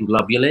binding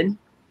globulin.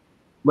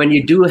 When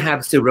you do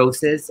have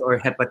cirrhosis or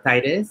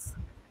hepatitis,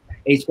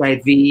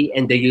 HIV,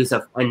 and the use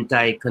of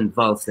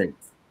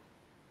anticonvulsants.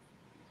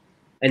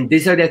 And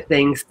these are the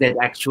things that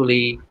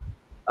actually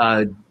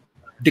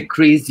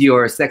decrease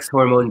your sex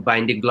hormone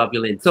binding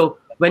globulin. So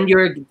when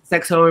your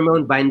sex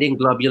hormone binding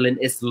globulin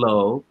is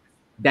low,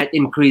 that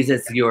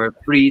increases your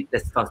free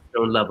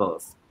testosterone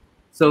levels.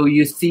 So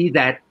you see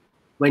that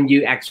when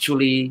you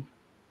actually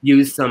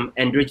use some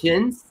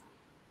androgens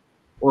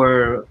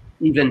or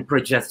even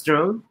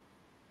progesterone,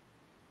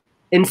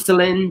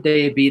 insulin,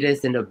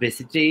 diabetes, and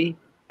obesity,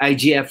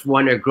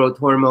 IGF-1 or growth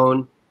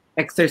hormone,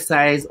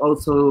 exercise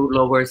also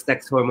lowers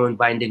sex hormone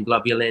binding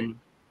globulin.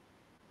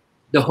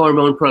 The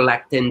hormone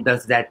prolactin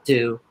does that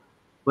too.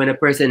 When a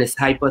person is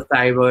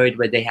hypothyroid,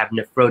 when they have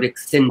nephrotic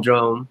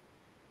syndrome,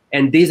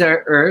 and these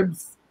are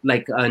herbs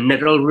like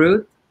nettle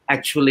root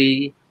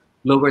actually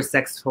lower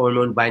sex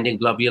hormone binding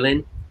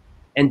globulin,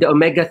 and the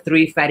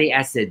omega-3 fatty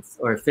acids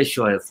or fish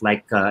oils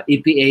like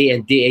EPA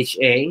and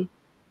DHA,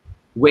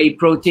 whey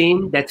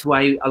protein. That's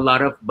why a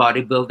lot of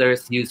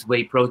bodybuilders use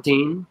whey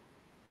protein,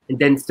 and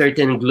then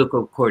certain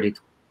glucocorticoids.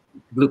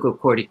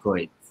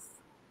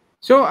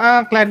 So,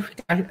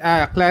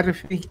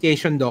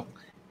 clarification, Doc.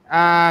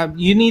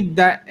 You need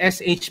the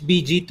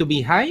SHBG to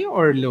be high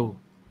or low?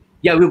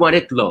 Yeah, we want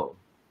it low.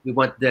 We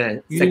want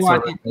the You sex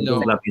want hormone it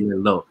low.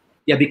 globulin low.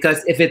 Yeah,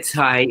 because if it's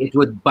high, it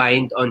would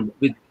bind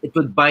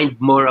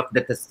more of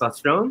the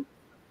testosterone.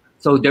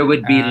 So there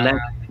would be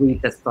less free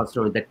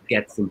testosterone that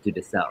gets into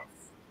the cells.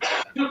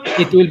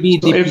 It will be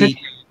So if it, depleted.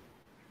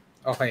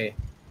 Okay.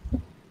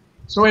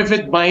 so if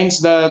it binds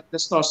the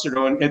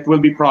testosterone, it will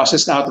be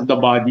processed out of the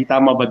body.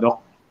 Tama ba,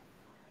 Doc?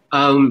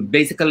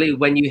 Basically,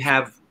 when you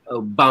have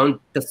bound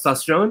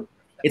testosterone,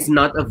 it's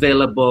not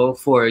available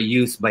for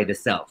use by the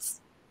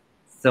cells.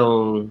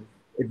 So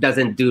it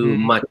doesn't do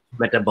much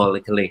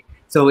metabolically.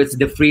 So it's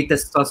the free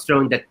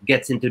testosterone that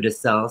gets into the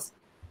cells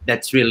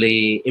that's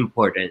really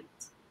important.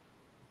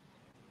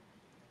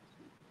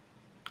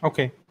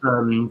 Okay.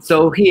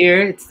 So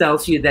here it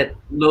tells you that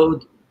low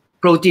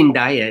protein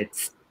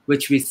diets,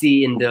 which we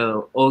see in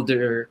the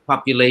older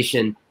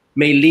population,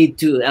 may lead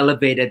to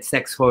elevated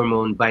sex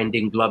hormone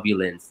binding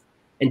globulins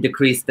and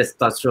decreased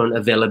testosterone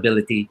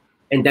availability.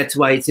 And that's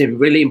why it's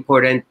really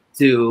important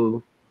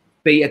to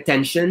pay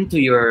attention to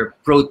your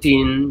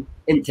protein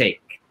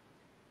intake.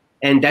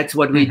 And that's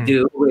what we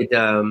do with,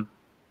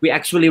 we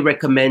actually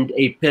recommend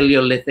a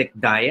Paleolithic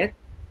diet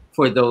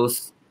for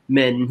those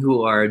men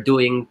who are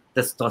doing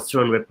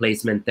testosterone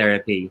replacement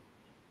therapy.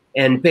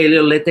 And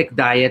Paleolithic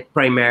diet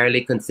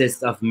primarily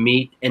consists of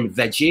meat and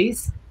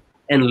veggies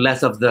and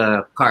less of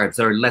the carbs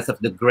or less of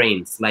the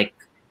grains like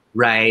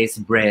rice,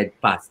 bread,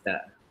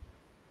 pasta.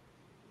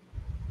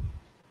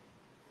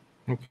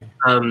 Okay.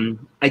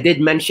 I did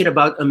mention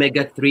about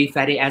omega-3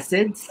 fatty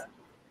acids.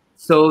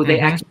 So they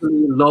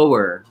actually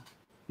lower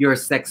your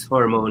sex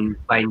hormone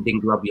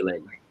binding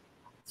globulin.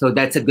 So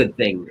that's a good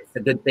thing. It's a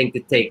good thing to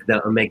take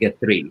the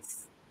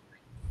omega-3s.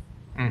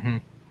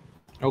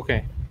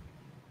 Okay.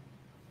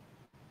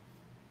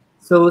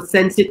 So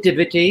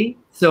sensitivity,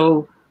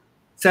 so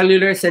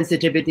cellular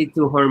sensitivity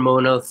to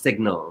hormonal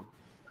signal.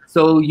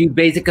 So you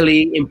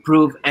basically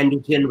improve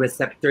androgen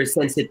receptor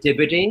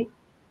sensitivity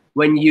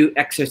when you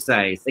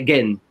exercise.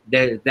 Again,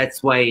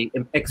 that's why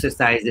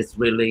exercise is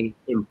really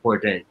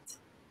important.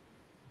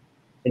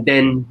 And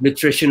then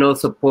nutritional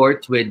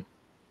support with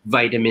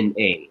vitamin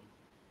A.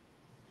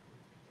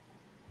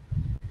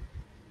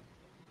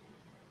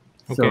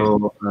 Okay.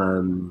 So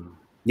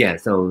yeah,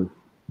 so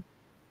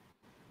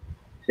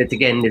that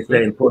again is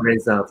the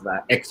importance of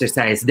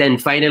exercise. Then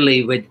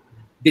finally, with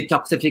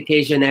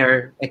detoxification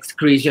or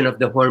excretion of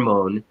the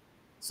hormone.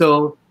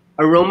 So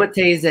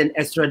aromatase and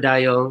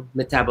estradiol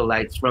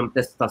metabolites from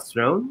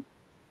testosterone,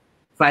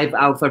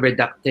 5-alpha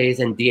reductase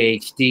and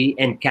DHT,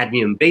 and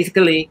cadmium.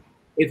 Basically,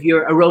 if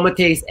your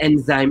aromatase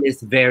enzyme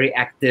is very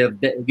active,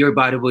 your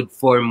body would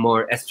form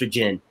more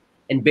estrogen.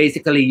 And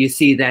basically, you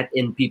see that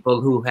in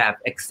people who have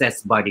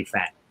excess body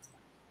fat.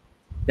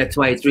 That's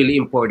why it's really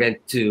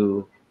important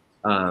to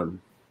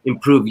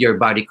improve your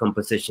body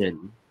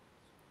composition.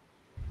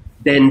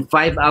 Then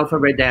 5-alpha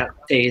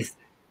reductase,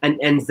 an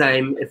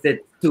enzyme, if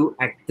it's too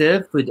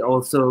active, could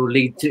also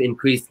lead to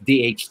increased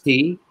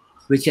DHT,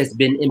 which has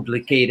been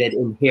implicated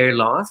in hair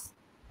loss,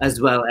 as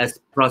well as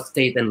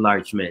prostate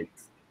enlargement.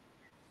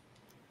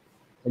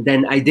 And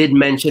then I did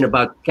mention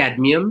about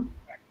cadmium,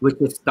 which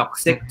is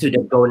toxic to the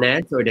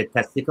gonads or the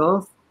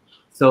testicles.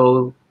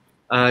 So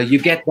you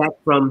get that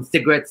from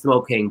cigarette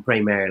smoking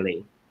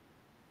primarily.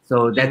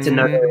 So that's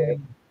another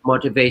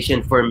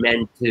motivation for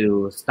men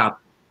to stop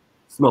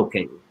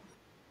smoking.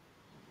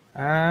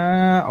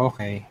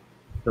 Okay.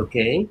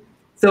 Okay.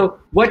 So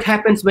what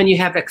happens when you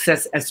have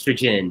excess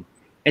estrogen?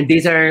 And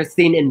these are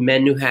seen in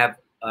men who have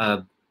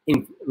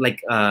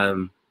like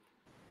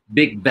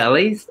big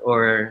bellies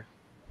or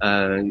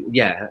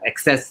yeah,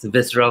 excess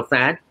visceral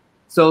fat.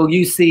 So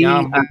you see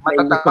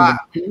Matataba.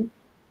 Okay.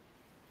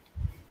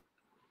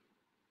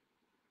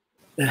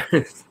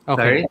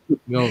 sorry.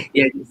 Go.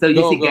 Yeah, so you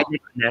Go, see go.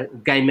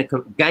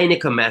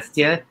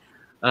 gynecomastia,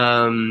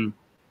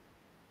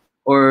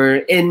 or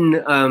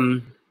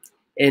in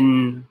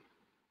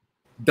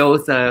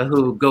those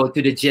who go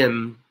to the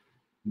gym,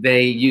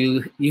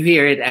 you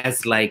hear it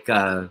as like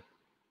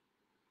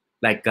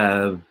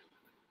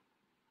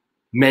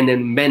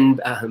men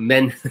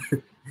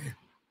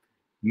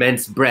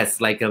men's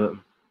breasts, like a,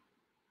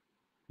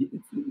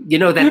 you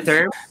know that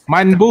term,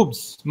 Man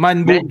boobs.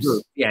 Man men boobs.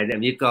 boobs. Yeah,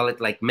 then you call it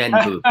like men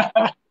boobs.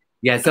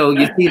 Yeah, so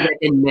you see that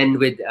in men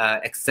with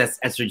excess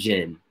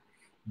estrogen.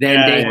 Then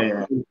Yeah, they yeah,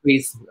 have yeah.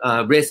 increased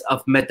risk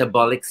of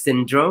metabolic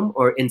syndrome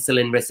or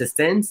insulin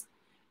resistance,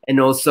 and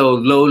also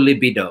low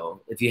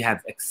libido if you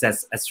have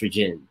excess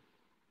estrogen.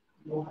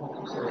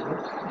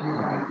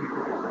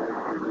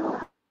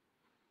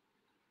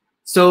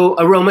 So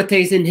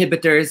aromatase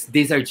inhibitors,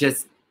 these are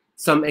just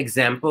some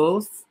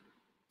examples.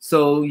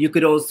 So you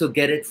could also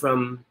get it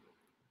from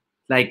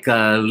like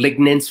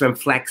lignans from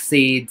flax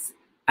seeds,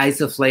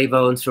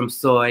 isoflavones from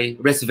soy,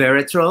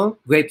 resveratrol,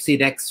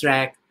 grapeseed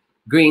extract,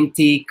 green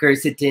tea,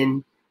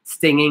 quercetin,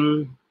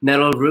 stinging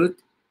nettle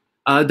root.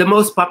 The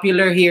most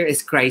popular here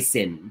is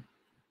chrysin.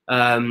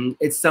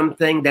 It's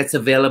something that's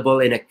available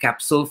in a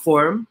capsule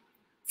form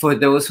for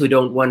those who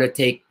don't want to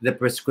take the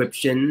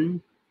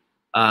prescription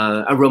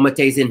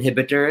aromatase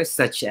inhibitors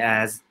such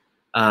as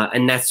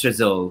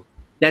anastrozole.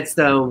 That's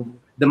the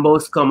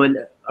most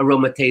common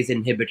aromatase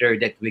inhibitor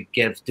that we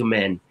give to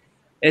men.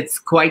 It's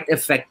quite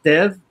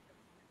effective,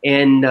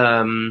 and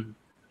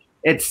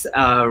it's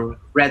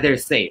rather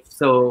safe.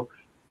 So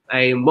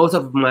most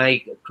of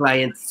my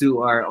clients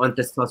who are on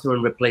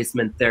testosterone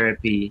replacement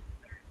therapy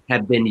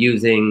have been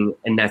using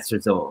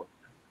anastrozole.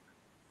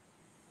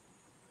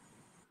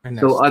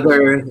 So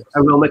other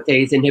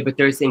aromatase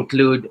inhibitors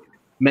include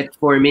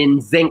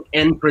metformin, zinc,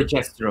 and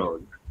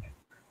progesterone.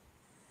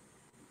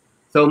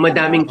 So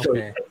madaming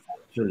choices,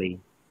 actually.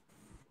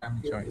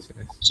 Choices.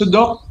 So,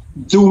 Doc,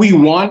 do we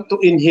want to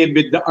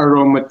inhibit the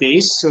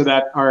aromatase so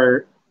that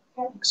our,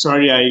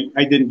 sorry,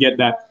 I didn't get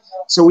that.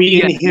 So we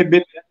Yeah,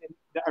 inhibit the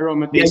yeah,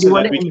 aromatase you so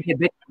want that to we can.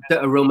 inhibit the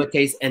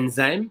aromatase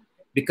enzyme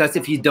because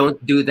if you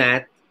don't do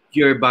that,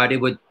 your body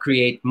would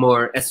create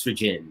more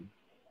estrogen.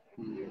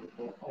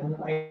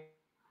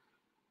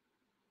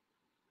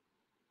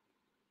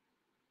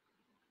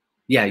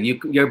 Yeah,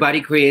 your body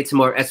creates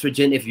more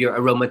estrogen if your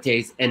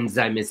aromatase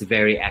enzyme is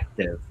very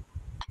active.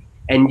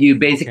 And you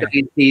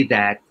basically see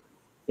that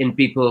in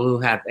people who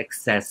have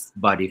excess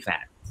body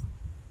fat.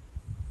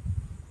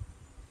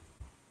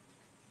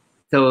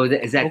 So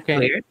is that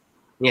clear?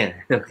 Yeah,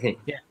 okay.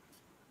 Yeah.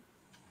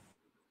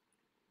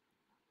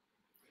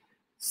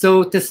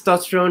 So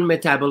testosterone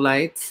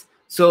metabolites.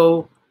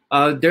 So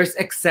there's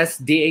excess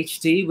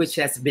DHT, which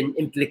has been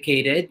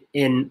implicated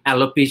in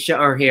alopecia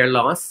or hair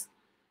loss,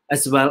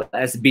 as well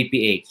as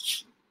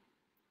BPH.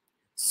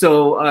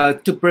 So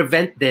to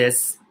prevent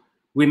this,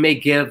 we may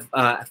give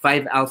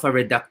 5-alpha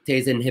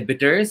reductase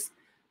inhibitors,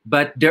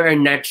 but there are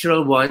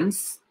natural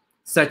ones,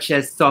 such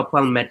as saw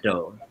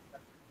palmetto.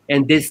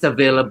 And this is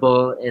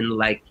available in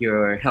like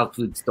your health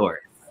food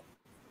stores.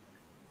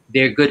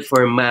 They're good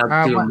for mild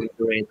to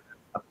moderate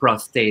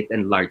prostate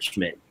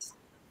enlargement.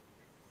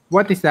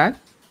 What is that?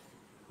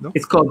 No?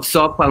 It's called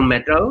saw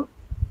palmetto.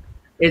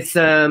 It's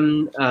a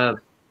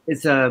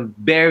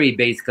berry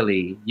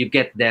basically. You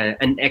get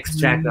an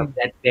extract of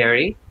that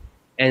berry,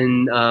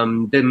 and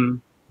the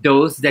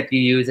dose that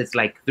you use is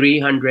like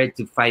 300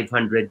 to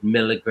 500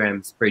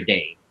 milligrams per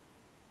day.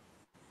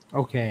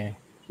 Okay.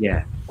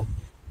 Yeah.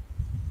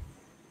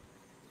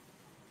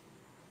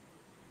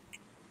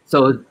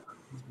 So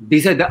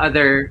these are the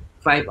other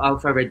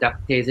 5-alpha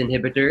reductase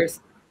inhibitors.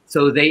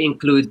 So they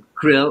include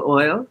krill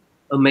oil,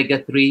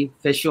 omega-3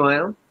 fish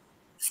oil,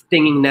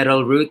 stinging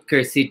nettle root,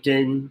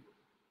 quercetin,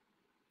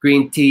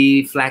 green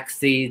tea,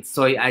 flaxseed,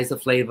 soy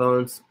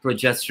isoflavones,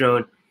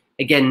 progesterone.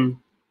 Again,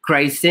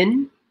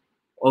 chrysin,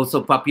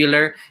 also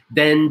popular.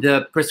 Then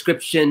the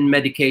prescription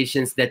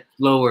medications that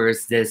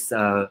lowers this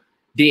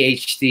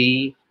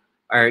DHT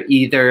are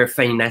either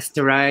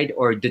finasteride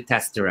or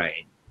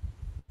dutasteride.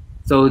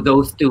 So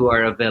those two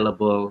are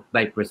available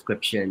by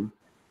prescription.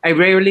 I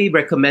rarely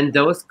recommend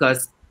those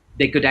because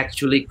they could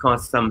actually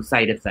cause some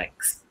side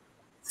effects.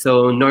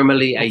 So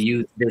normally I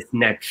use this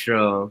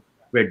natural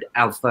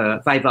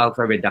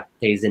 5-alpha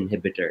reductase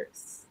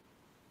inhibitors.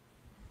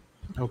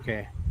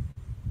 Okay.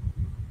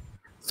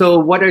 So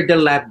what are the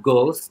lab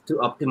goals to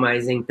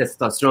optimizing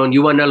testosterone?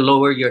 You want to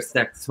lower your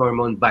sex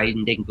hormone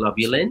binding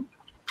globulin.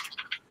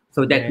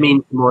 So that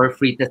means more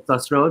free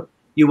testosterone.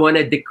 You want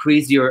to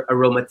decrease your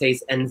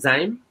aromatase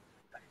enzyme,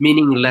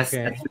 meaning less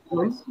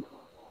estrogen.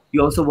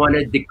 You also want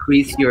to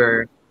decrease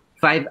your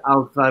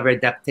 5-alpha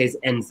reductase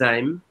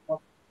enzyme,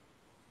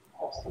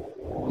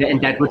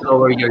 and that would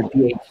lower your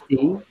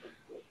DHT.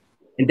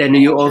 And then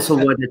you also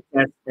want to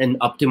test and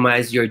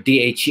optimize your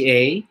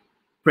DHEA,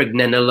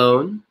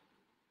 pregnenolone,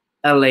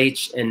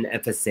 LH, and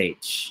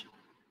FSH.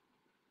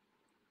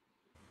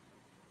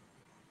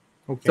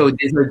 Okay. So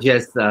these are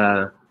just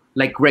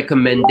like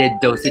recommended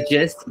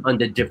dosages on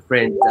the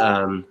different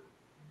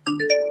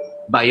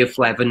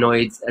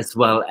bioflavonoids as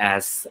well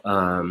as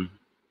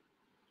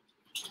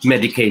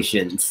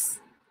medications.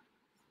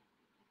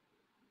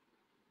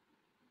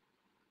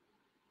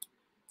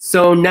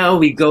 So now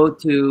we go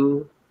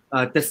to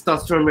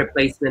testosterone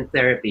replacement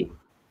therapy.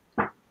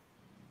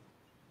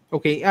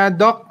 Okay,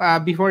 Doc,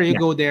 before you Yeah.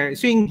 go there,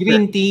 so yung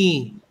green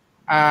tea,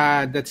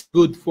 that's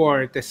good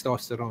for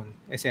testosterone,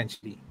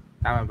 essentially.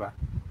 Tama ba?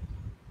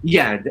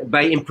 Yeah,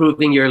 by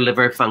improving your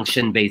liver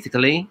function,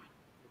 basically.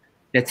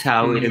 That's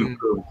how it Mm,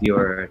 improves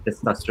your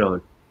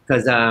testosterone.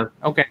 Because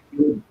okay.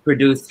 you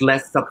produce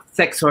less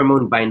sex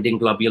hormone binding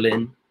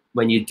globulin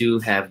when you do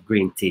have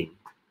green tea.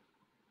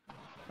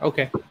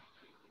 Okay.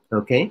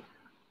 Okay?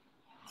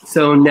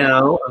 So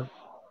now,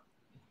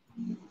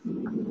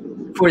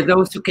 for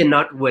those who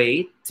cannot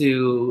wait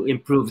to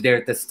improve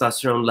their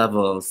testosterone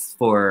levels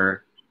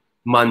for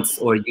months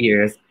or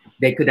years,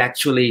 they could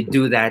actually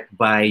do that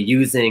by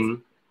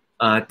using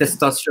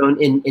testosterone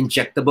in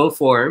injectable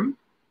form.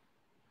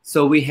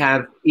 So we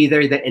have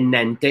either the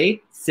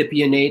enantate,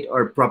 cypionate,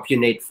 or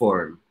propionate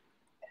form.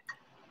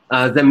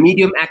 The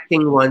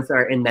medium-acting ones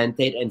are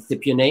enantate and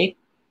cypionate.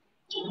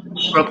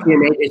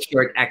 Propionate is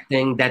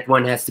short-acting. That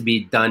one has to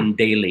be done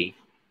daily.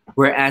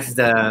 Whereas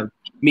the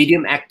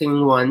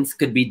medium-acting ones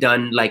could be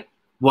done like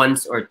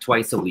once or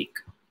twice a week.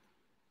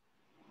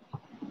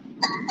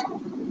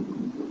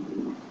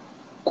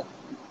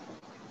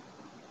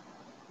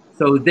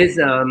 So this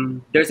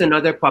there's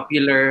another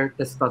popular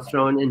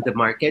testosterone in the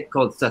market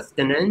called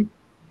sustanon.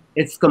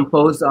 It's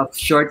composed of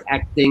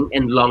short-acting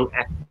and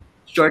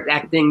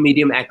short-acting,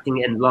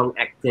 medium-acting, and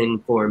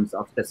long-acting forms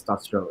of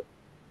testosterone.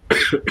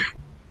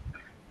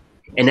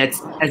 And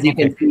that's, as you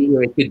can Okay. see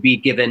here, it could be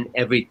given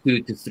every 2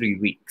 to 3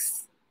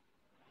 weeks.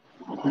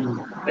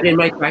 But in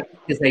my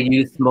practice, I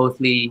use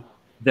mostly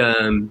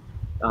the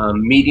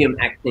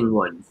medium-acting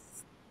ones,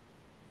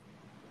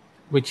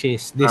 Which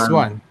is this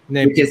one.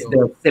 which is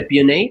Nebido. the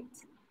cypionate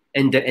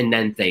and the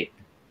enanthate.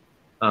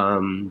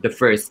 The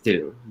first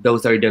two,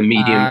 those are the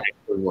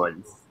medium-acting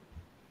ones.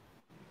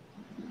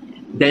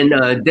 Then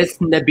this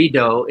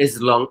Nebido is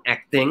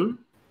long-acting.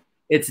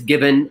 It's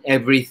given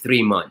every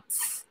 3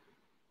 months.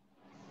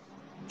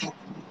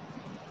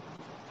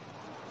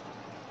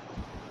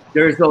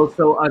 There's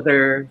also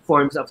other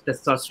forms of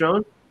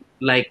testosterone,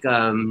 like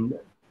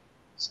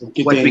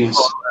what we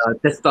call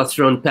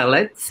testosterone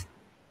pellets.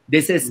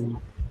 This is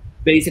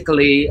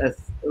basically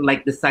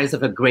like the size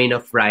of a grain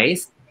of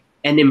rice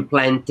and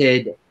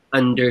implanted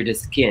under the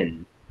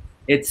skin.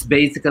 It's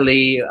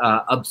basically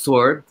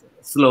absorbed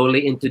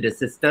slowly into the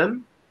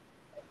system.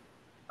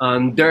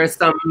 There are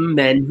some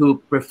men who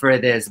prefer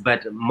this,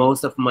 but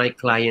most of my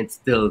clients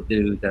still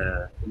do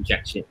the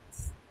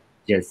injections.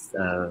 Just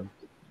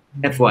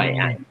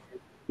FYI.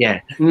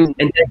 Yeah. And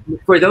then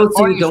for those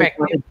More who don't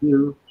want effective. to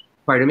do,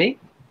 pardon me?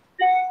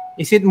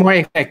 Is it more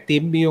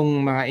effective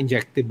yung mga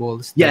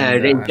injectables Yeah,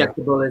 than the the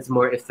injectable is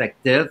more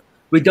effective.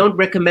 We don't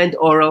recommend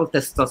oral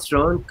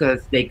testosterone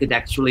because they could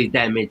actually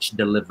damage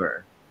the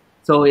liver.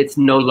 So it's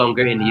no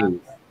longer in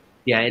use.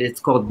 Yeah, it's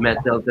called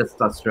methyl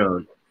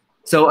testosterone.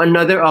 So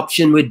another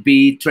option would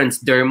be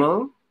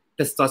transdermal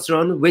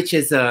testosterone, which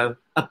is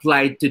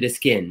applied to the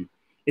skin.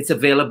 It's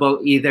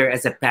available either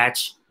as a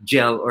patch,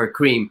 gel, or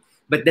cream.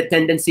 But the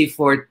tendency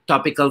for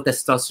topical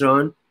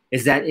testosterone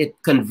is that it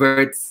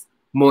converts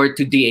more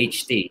to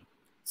DHT.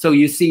 So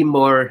you see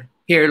more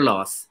hair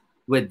loss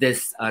with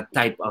this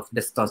type of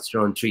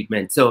testosterone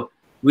treatment. So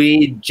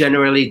we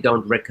generally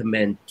don't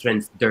recommend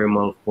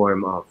transdermal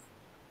form of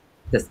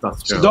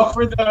testosterone. So, Doc,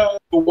 for the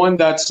one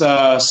that's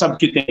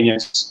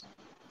subcutaneous,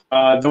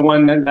 the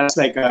one that's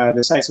like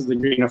the size of the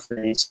grain of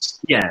rice.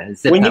 Yeah,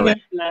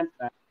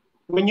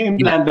 When you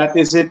implant that,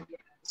 is it,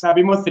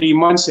 sabi mo 3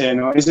 months,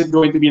 no? Is it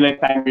going to be like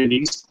time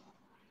released?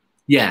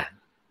 Yeah.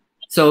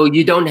 So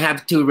you don't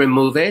have to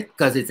remove it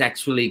because it's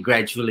actually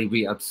gradually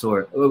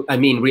reabsorbed. I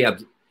mean,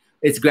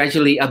 it's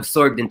gradually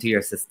absorbed into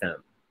your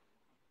system.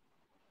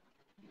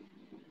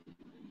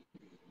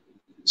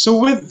 So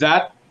with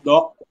that,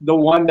 Doc, the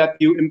one that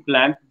you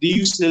implant, do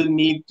you still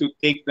need to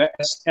take the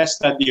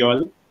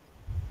estradiol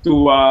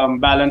to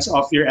balance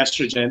off your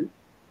estrogen?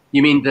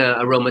 You mean the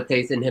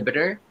aromatase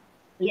inhibitor?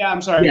 Yeah,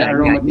 I'm sorry, the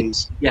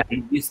aromatase. Yeah,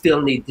 you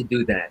still need to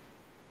do that.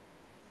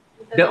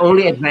 The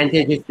only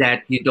advantage is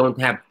that you don't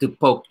have to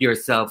poke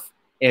yourself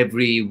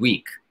every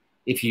week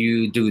if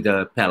you do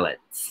the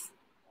pellets.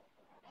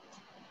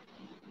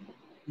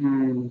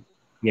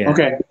 Yeah.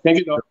 Okay, thank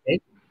you, Doc. Okay.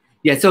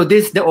 Yeah, so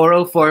the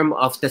oral form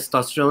of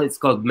testosterone. It's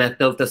called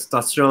methyl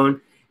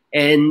testosterone,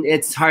 and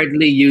it's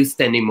hardly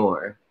used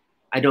anymore.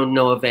 I don't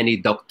know of any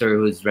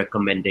doctor who's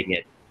recommending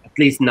it, at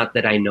least not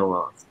that I know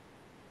of.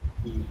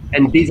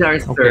 And these are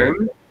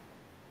SERM.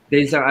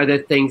 These are other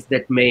things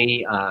that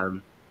may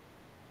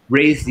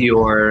raise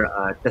your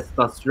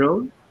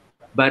testosterone,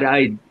 but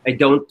I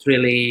don't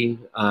really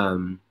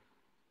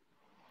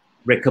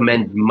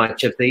recommend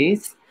much of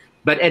these.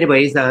 But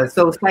anyways,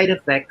 so side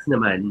effects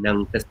naman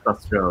ng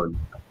testosterone.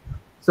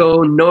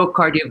 So no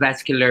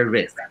cardiovascular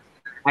risk.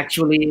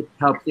 Actually, it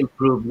helps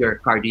improve your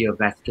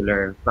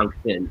cardiovascular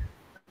function.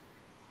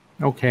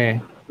 Okay,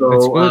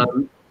 that's So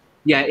good.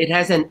 yeah, it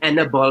has an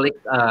anabolic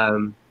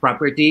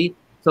property.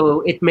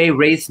 So it may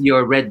raise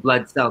your red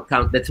blood cell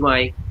count. That's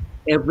why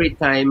every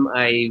time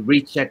I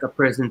recheck a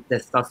person's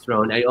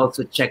testosterone, I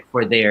also check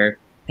for their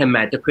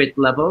hematocrit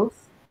levels.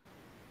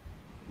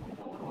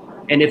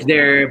 And if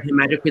their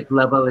hematocrit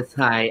level is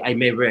high, I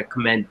may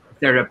recommend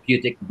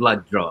therapeutic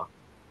blood draw,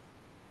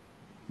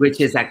 which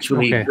is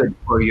actually Okay. good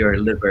for your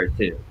liver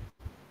too.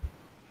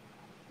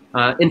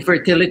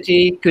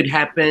 Infertility could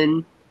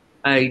happen.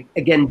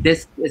 Again,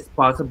 this is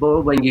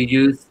possible when you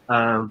use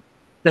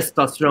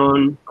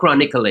testosterone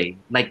chronically,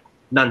 like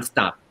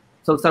nonstop.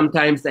 So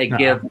sometimes I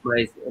give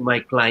my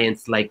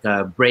clients like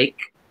a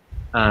break.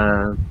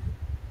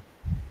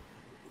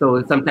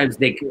 So sometimes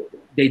they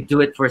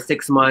do it for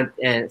 6 months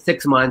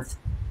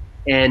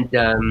and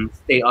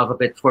stay off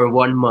of it for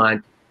 1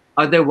 month.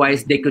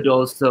 Otherwise, they could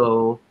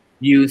also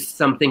use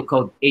something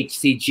called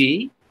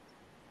HCG.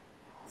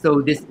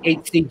 So this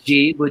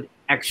HCG would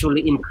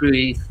actually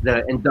increase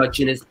the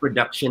endogenous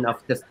production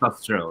of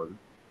testosterone.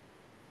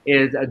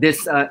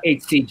 This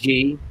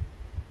HCG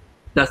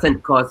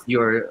doesn't cause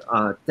your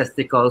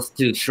testicles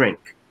to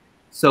shrink.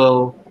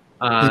 So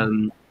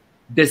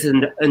this is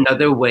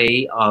another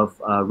way of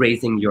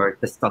raising your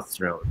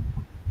testosterone.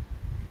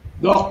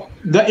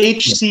 The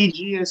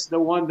HCG is the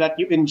one that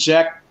you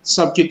inject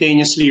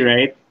subcutaneously,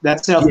 right?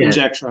 That's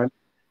self-injection.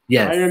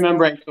 Yes. I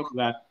remember I took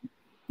that.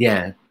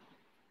 Yeah.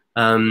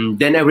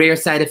 Then a rare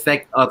side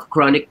effect of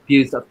chronic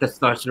use of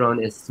testosterone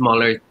is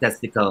smaller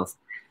testicles.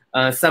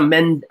 Some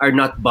men are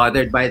not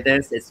bothered by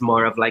this. It's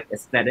more of like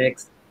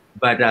aesthetics.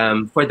 But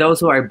for those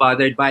who are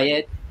bothered by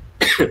it,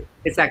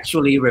 it's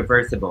actually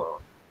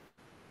reversible.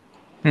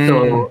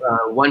 So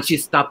once you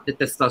stop the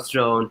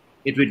testosterone,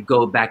 it would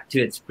go back to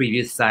its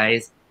previous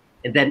size.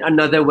 And then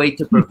another way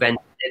to prevent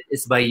it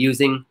is by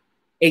using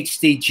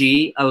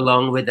HCG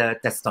along with the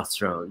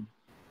testosterone.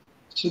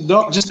 So,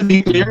 Doc, just to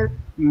be clear,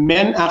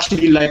 men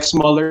actually like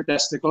smaller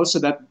testicles, so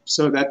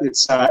that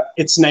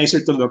it's nicer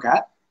to look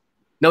at.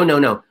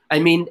 No. I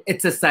mean,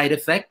 it's a side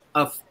effect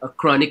of a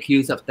chronic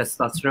use of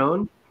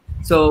testosterone.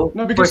 So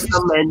for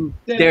some men,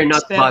 they're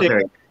not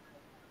bothered.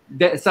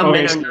 Some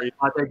men are not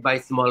bothered by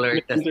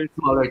smaller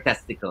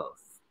testicles.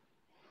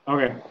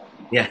 Okay.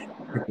 Yeah.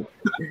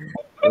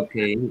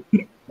 Okay.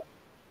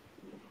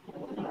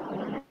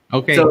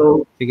 Okay.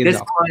 So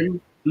this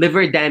one,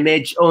 liver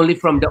damage only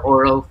from the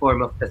oral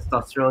form of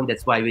testosterone.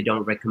 That's why we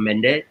don't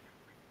recommend it.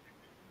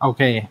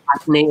 Okay.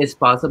 Acne is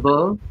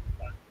possible.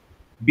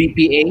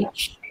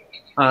 BPH.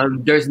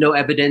 There's no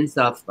evidence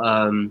of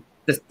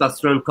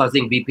testosterone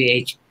causing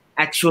BPH.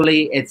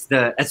 Actually, it's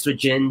the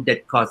estrogen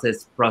that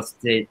causes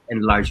prostate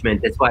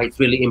enlargement. That's why it's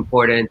really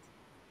important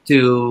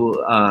to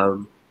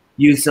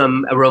use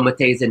some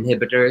aromatase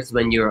inhibitors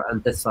when you're on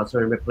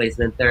testosterone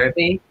replacement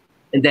therapy.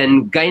 And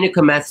then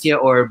gynecomastia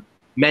or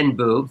men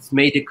boobs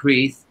may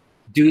decrease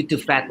due to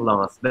fat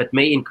loss, but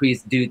may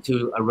increase due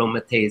to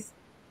aromatase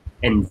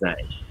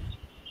enzyme.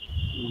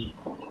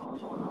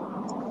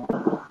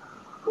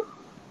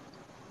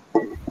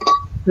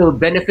 So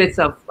benefits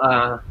of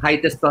high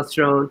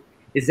testosterone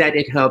is that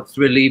it helps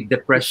relieve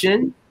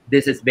depression.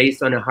 This is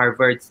based on a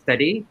Harvard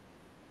study.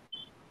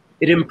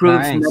 It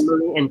improves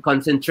memory and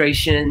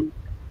concentration.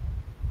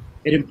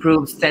 It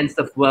improves sense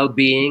of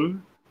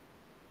well-being.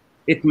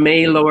 It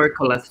may lower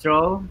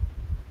cholesterol.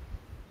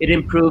 It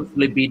improves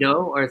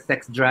libido or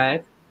sex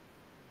drive.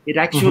 It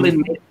actually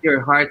makes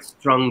your heart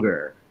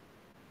stronger.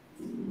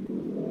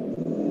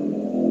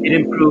 It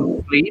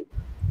improves sleep.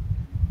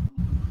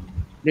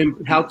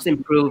 It helps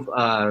improve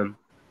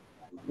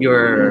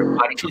your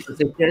body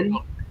composition.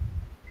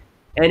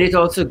 And it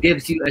also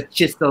gives you a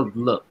chiseled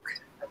look.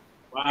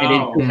 Wow.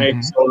 And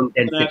improves bone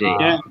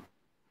density.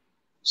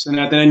 So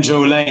natin ang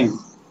jawline.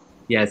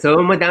 Yeah, so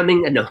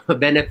madaming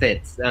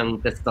benefits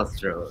ang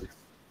testosterone.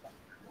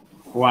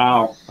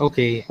 Wow.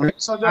 Okay.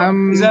 So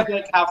is that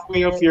like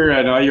halfway of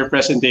your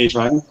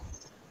presentation?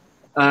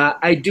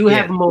 I do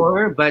have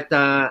more, but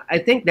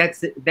I think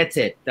that's it.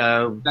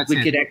 We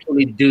could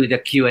actually do the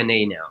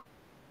Q&A now.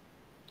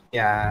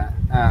 Yeah.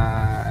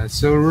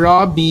 So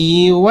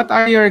Robbie, what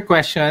are your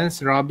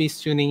questions?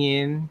 Robbie's tuning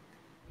in.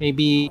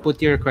 Maybe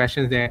put your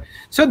questions there.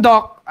 So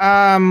Doc,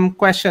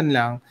 question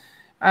lang.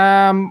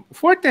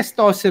 For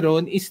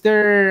testosterone, is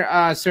there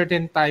a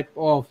certain type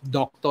of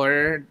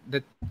doctor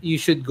that you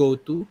should go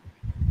to?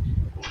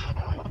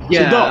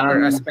 Yeah,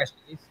 or a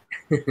specialist?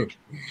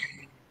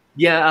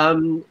 Yeah,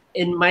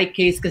 in my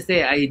case,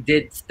 kasi I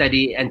did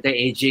study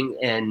anti-aging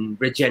and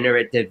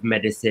regenerative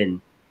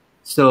medicine.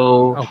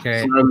 So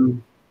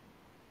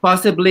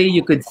possibly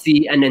you could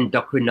see an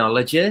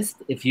endocrinologist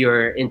if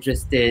you're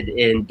interested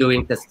in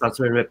doing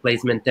testosterone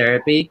replacement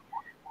therapy.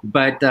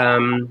 But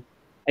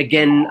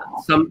again,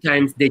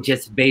 sometimes they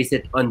just base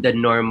it on the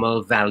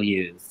normal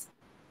values.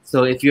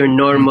 So if your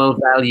normal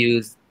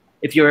values,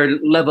 if your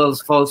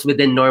levels falls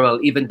within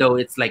normal, even though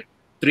it's like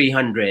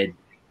 300,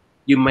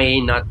 you may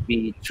not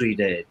be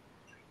treated,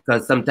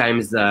 because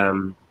sometimes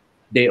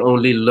they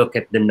only look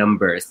at the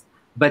numbers.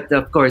 But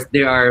of course,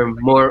 there are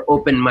more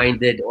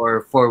open-minded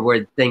or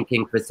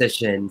forward-thinking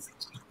physicians.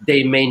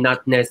 They may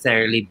not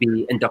necessarily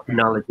be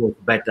endocrinologists,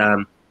 but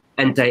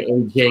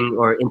anti-aging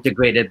or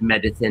integrative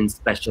medicine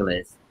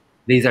specialists.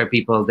 These are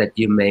people that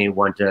you may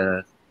want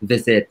to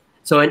visit.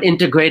 So an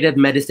integrative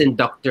medicine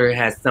doctor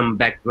has some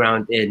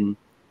background in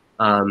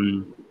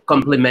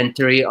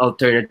complementary,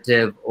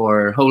 alternative,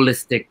 or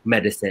holistic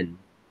medicine.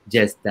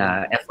 Just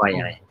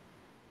FYI.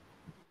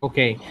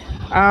 Okay.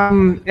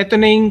 Ito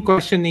na yung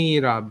question ni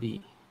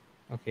Robbie.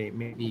 Okay,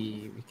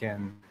 maybe we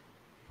can...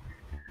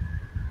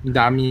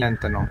 Dami yan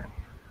tanong.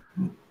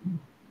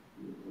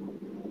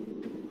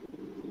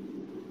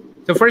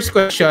 So first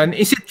question,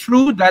 is it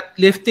true that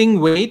lifting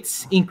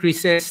weights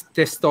increases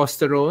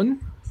testosterone?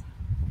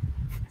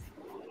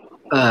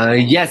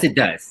 Yes, it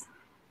does.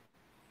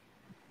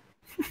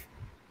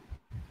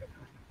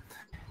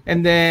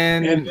 And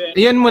then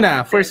yun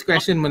muna, first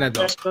question muna,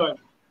 Doc.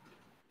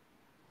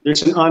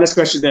 There's an honest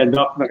question there,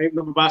 Doc.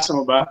 Nababasa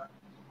mo ba?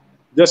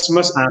 Does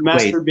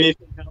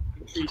masturbation help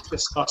increase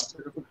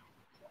testosterone?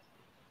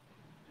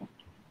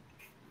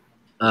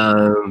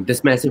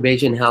 Does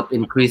masturbation help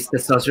increase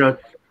testosterone?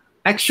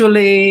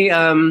 Actually,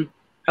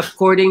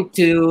 according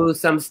to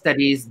some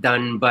studies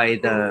done by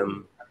the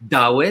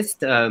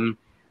Taoist,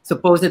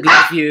 supposedly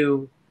if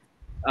you...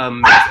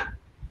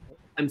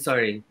 I'm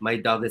sorry, my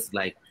dog is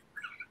like...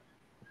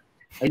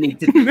 I need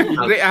to...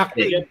 React.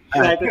 Give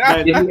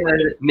me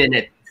a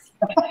minute.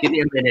 Give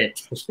me a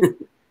minute.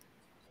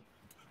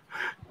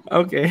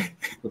 Okay.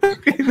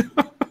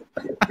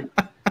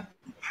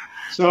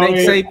 So,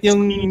 Na-excite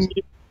yung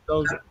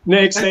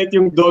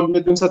dog na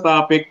dun sa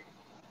topic.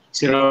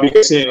 Si Robbie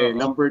kasi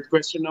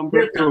question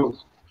number 2.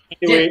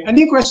 Anyway, ano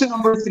yung question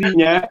number 3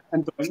 niya,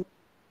 Anton?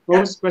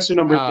 What was question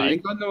number 3?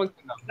 Ikaw na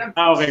magtanong.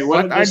 Okay,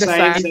 What are the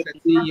signs that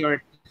see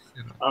your...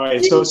 Okay,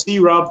 so si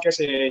Rob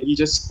kasi,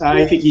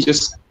 I think he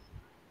just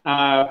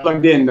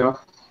plugged in, no?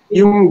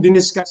 Yung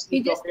diniscuss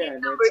ni Doc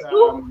yan,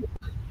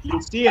 you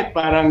see it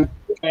parang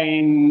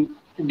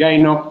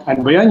gyno, ano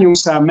ba yan? Yung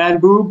sa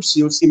man boobs,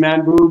 you'll see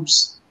man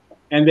boobs,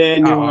 and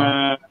then yung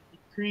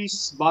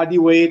increased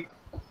body weight,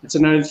 that's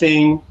another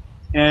thing,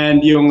 and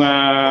yung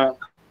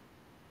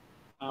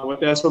what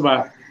else pa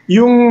ba?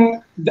 Yung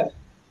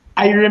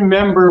I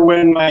remember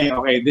when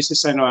this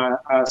is a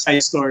side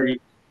story,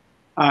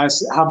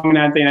 habang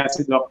natin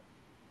si Doc,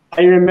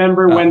 I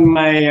remember when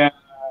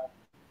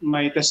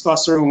my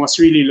testosterone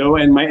was really low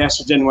and my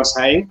estrogen was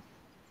high.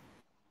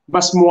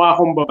 Mas mukha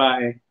akong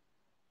babae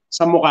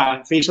sa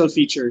mukha, facial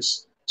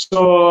features.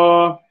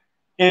 So,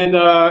 and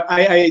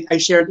I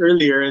shared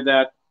earlier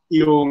that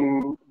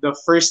the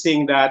first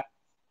thing that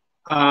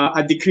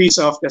a decrease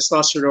of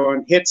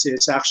testosterone hits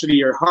is actually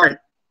your heart.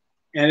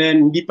 And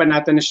then hindi pa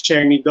natin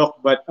na-share ni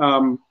Doc, but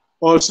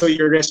also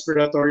your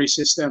respiratory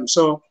system.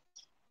 So,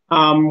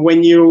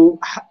 when you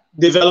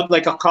develop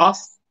like a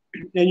cough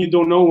and you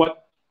don't know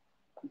what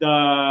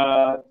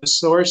the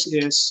source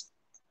is,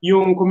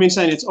 yung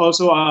kuminsan it's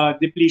also a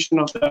depletion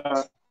of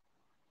the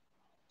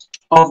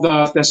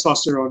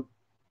testosterone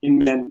in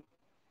men.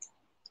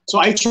 So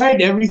I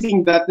tried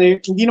everything that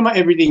hindi naman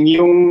everything,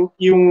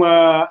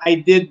 I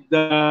did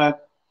the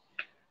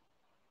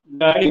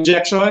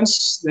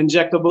injections, the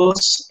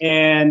injectables,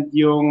 and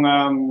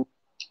yung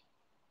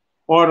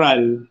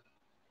oral.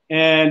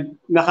 And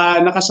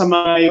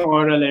nakasama yung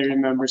oral, I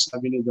remember,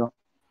 sabi ni Doc.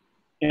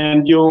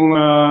 And yung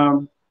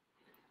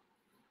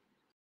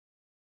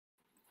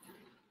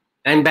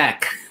I'm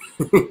back.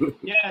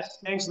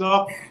 yes, thanks,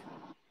 Doc.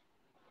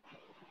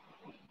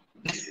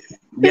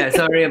 Yeah,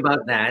 sorry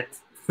about that.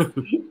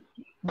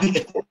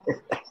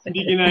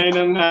 Hindi kinaya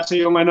ng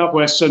yung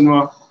question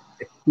mo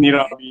ni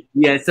Robbie.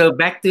 Yeah, so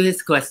back to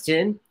his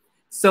question.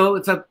 So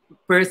if a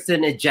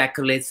person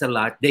ejaculates a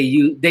lot,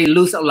 they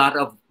lose a lot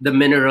of the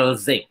mineral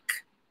zinc.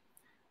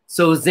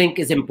 So zinc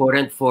is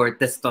important for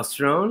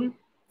testosterone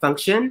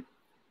function.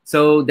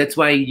 So that's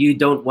why you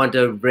don't want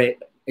to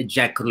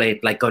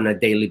ejaculate like on a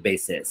daily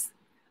basis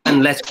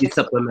unless you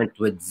supplement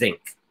with zinc.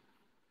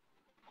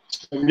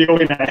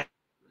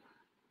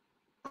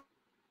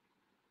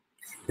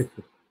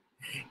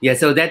 Yeah,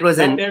 so that was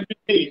an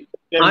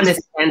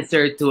honest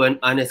answer to an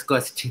honest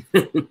question.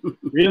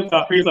 Real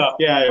talk.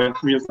 Yeah,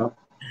 real talk.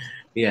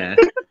 Yeah.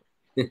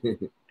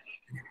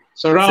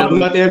 So Rob,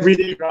 not every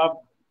day, Rob.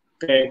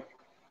 Okay.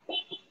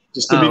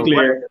 Just to be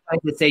clear. I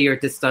would say your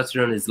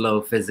testosterone is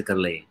low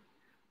physically.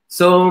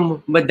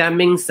 So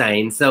madaming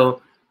signs.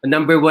 So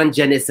number one,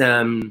 Jen, is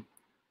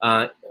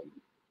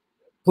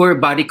poor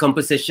body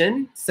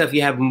composition. So if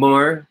you have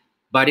more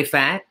body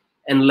fat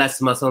and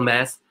less muscle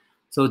mass,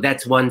 so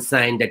that's one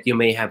sign that you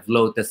may have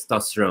low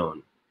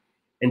testosterone.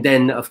 And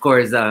then, of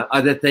course,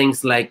 other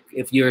things like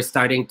if you're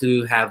starting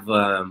to have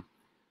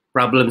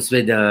problems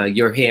with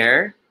your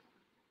hair,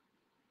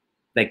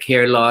 like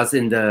hair loss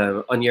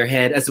on your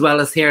head, as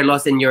well as hair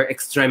loss in your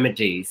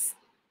extremities,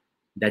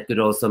 that could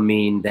also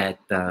mean that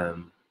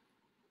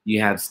you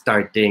have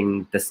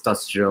starting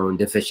testosterone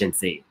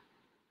deficiency.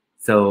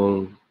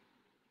 So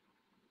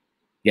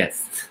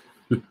Yes.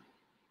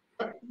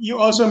 You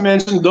also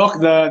mentioned, Doc,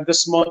 the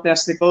small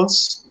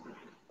testicles.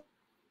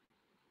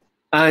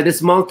 The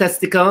small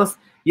testicles,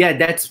 yeah,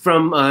 that's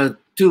from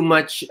too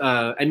much,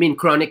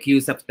 chronic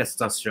use of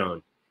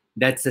testosterone.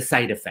 That's a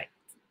side effect.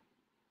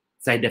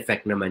 Side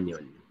effect naman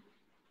yun.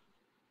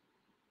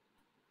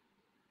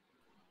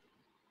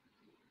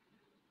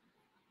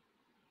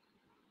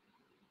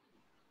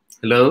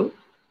 Hello?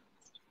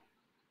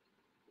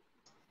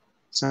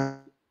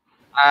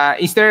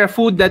 Is there a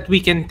food that we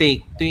can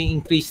take to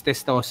increase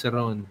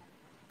testosterone?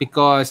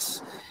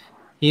 Because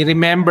he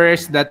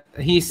remembers that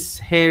his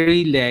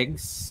hairy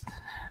legs,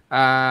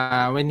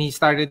 when he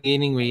started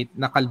gaining weight,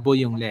 nakalbo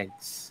yung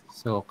legs.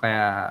 So,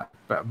 kaya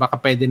baka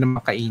pwede na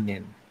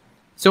makainin.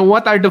 So,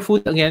 what are the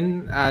food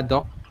again,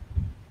 Doc?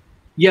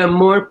 Yeah,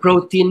 more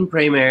protein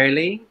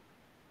primarily.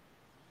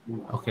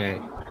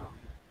 Okay.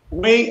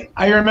 Whey,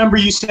 I remember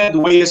you said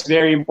whey is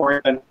very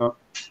important. No?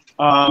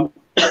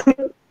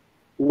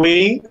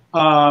 Whey,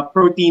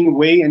 protein,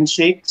 whey, and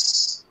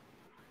shakes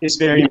is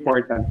very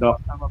important, Doc.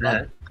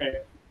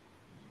 Okay.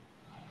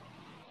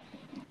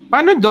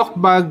 Paano, Doc,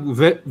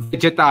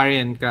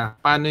 vegetarian ka?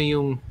 Paano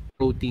yung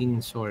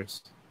protein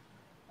source?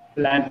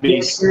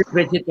 Plant-based. If you're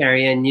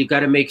vegetarian, you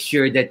got to make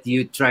sure that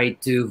you try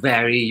to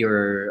vary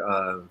your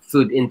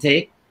food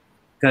intake,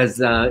 because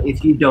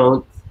if you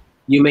don't,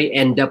 you may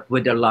end up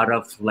with a lot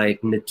of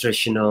like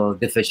nutritional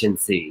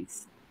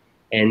deficiencies,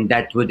 and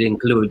that would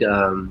include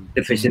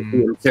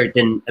deficiency in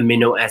certain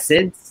amino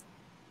acids.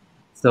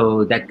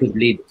 So that could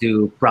lead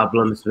to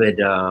problems with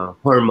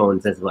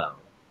hormones as well.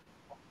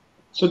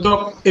 So,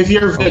 Doc, if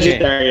you're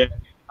vegetarian,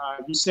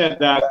 you said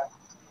that.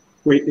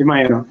 Wait, am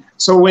I wrong?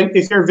 So,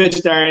 if you're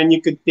vegetarian,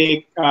 you could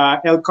take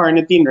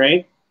L-carnitine,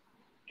 right?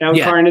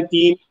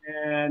 L-carnitine,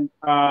 and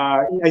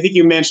I think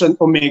you mentioned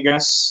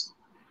omegas,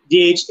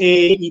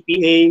 DHA,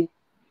 EPA.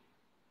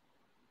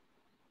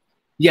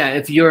 Yeah,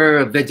 if you're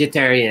a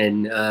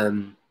vegetarian,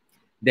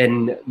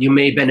 then you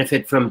may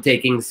benefit from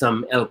taking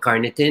some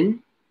L-carnitine,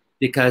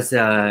 because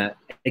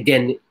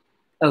again,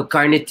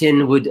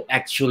 L-carnitine would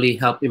actually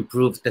help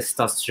improve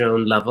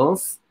testosterone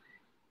levels,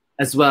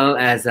 as well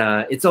as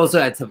it's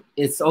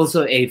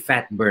also a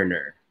fat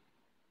burner.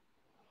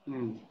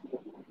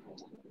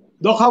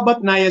 Doc, how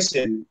about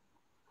niacin?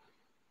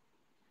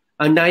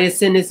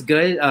 Niacin is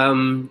good.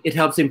 It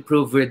helps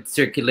improve with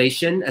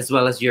circulation as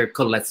well as your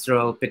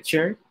cholesterol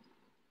picture.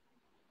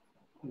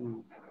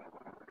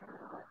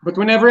 But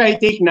whenever I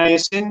take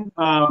niacin,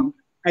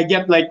 I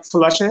get like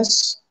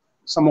flushes.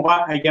 Sa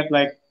mukha, I get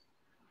like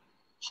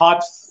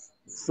hot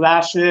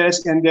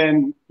flashes, and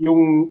then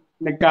yung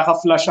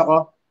nagkaka-flush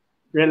ako,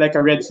 like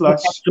a red flush.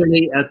 It's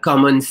actually a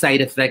common side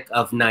effect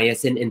of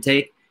niacin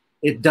intake.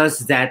 It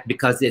does that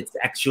because it's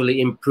actually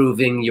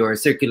improving your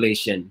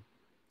circulation.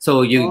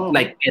 So you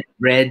like get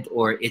red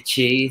or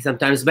itchy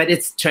sometimes, but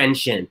it's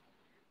transient.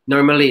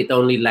 Normally, it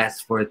only lasts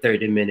for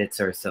 30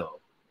 minutes or so.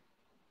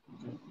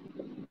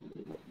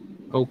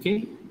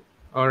 Okay.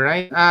 All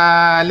right.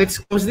 Let's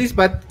close this,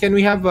 but can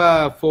we have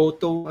a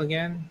photo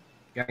again,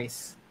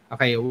 guys?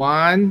 Okay,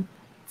 1,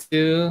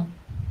 2.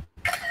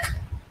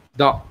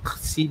 Doc.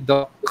 See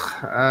Doc.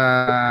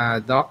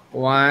 Doc,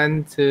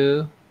 1,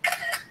 2.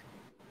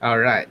 All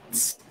right.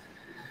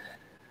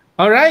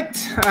 All right.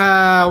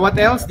 What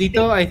else,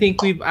 Dito? I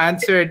think we've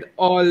answered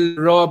all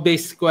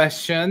raw-based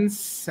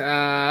questions.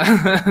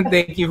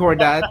 Thank you for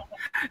that.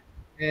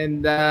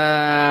 And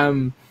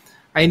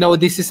I know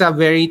this is a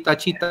very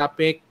touchy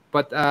topic,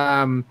 but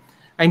I'm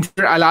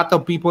sure a lot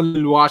of people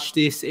will watch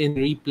this in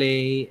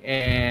replay,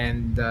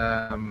 and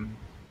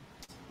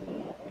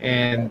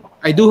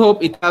I do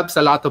hope it helps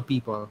a lot of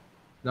people,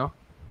 no?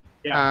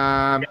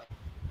 Yeah.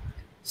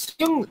 So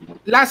yung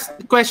last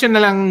question na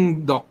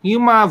lang, Doc,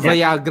 yung mga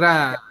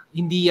Viagra,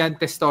 hindi yan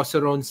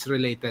testosterones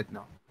related,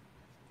 no?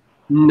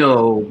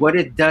 No, what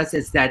it does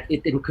is that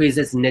it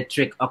increases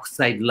nitric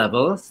oxide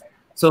levels.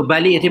 So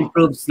bali, it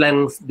improves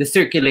lang the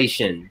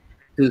circulation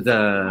to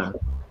the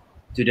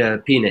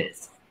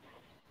penis.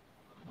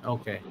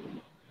 Okay.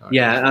 Right.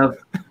 Yeah,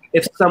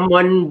 if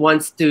someone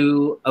wants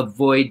to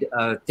avoid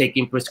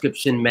taking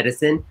prescription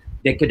medicine,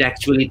 they could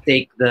actually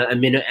take the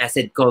amino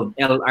acid called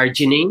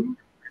L-arginine.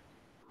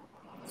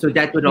 So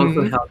that would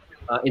also help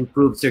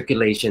improve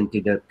circulation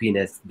to the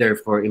penis,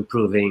 therefore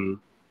improving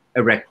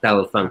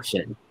erectile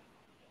function.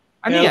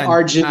 Ano yan?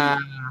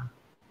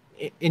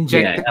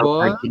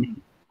 Injectable? Yeah,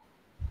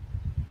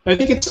 I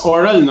think it's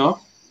oral,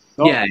 no?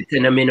 Yeah, it's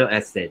an amino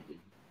acid.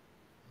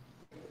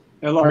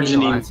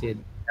 L-arginine.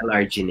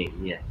 L-arginine,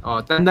 yeah.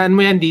 Oh, tandaan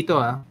mo yan dito,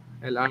 ah.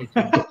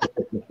 L-arginine.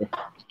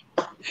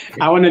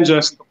 Ako nandiyan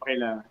ko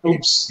kailangan.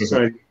 Oops,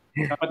 sorry.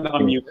 Dapat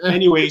naka-mute.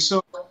 Anyway,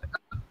 so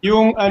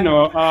yung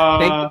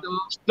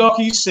Doc,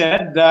 you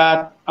said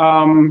that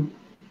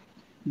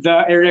the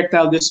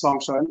erectile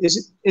dysfunction,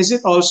 is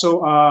it also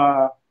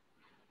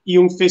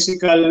yung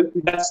physical,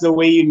 that's the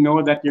way you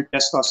know that your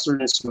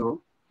testosterone is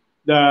low?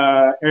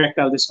 The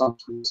erectile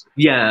dysfunctions?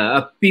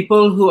 Yeah,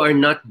 people who are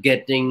not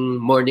getting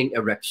morning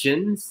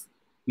erections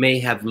may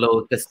have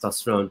low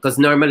testosterone, because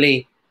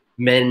normally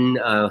men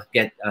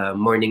get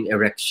morning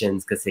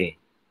erections kasi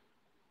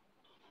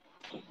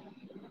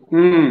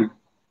Hmm.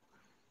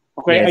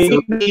 Okay, Yeah, I so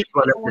think this is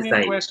one naiiyak of ko the muna yung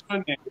signs. question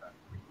eh.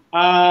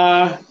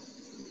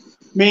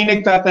 May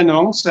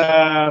nagtatanong sa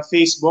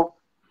Facebook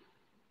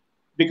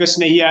because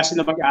nahiya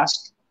sila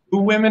mag-ask, do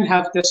women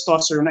have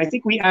testosterone? I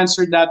think we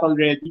answered that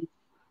already.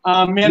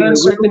 Yeah, Meron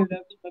certain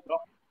level na to.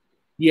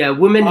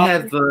 women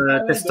have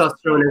Doc.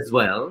 testosterone as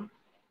well.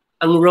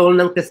 Ang role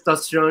ng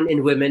testosterone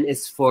in women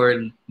is for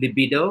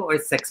libido or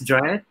sex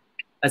drive,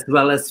 as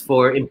well as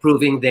for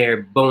improving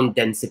their bone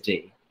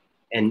density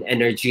and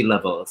energy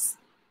levels.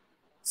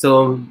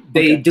 So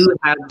they Okay. do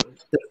have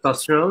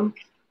testosterone,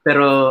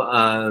 pero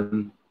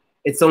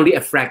it's only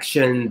a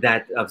fraction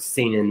that of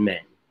seen in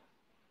men.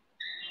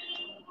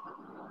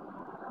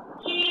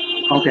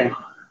 Okay.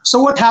 So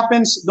what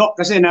happens, Doc,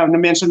 kasi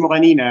na-mention mo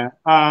kanina,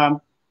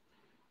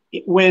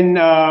 when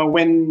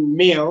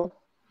male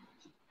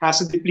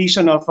has a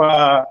depletion of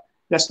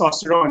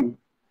testosterone,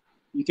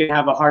 you can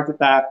have a heart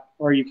attack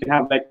or you can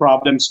have like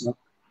problems. No?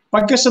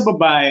 Pagka sa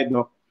babae,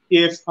 Doc,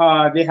 if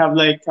they have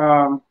like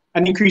an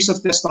increase of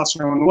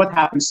testosterone, what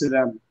happens to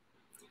them?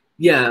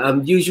 Yeah,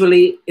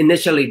 usually,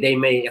 initially, they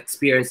may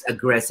experience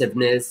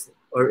aggressiveness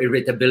or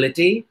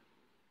irritability.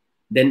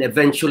 Then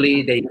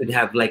eventually, they could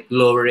have like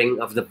lowering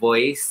of the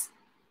voice,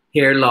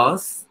 hair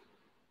loss,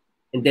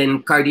 and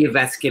then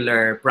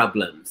cardiovascular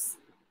problems.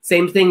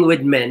 Same thing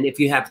with men. If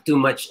you have too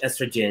much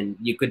estrogen,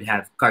 you could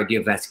have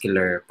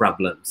cardiovascular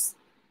problems.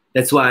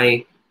 That's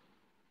why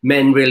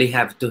men really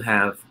have to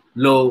have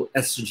low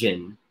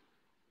estrogen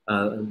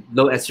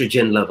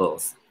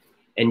levels.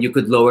 And you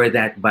could lower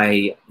that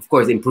by, of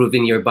course,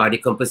 improving your body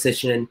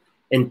composition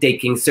and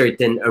taking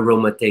certain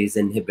aromatase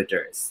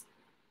inhibitors.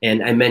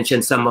 And I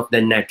mentioned some of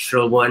the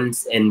natural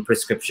ones and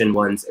prescription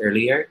ones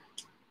earlier.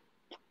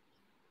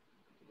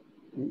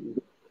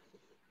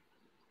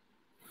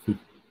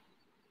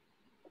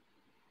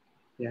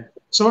 Yeah.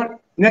 So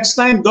next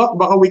time, Doc,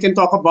 baka we can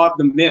talk about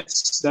the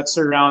myths that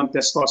surround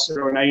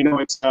testosterone. I know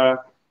it's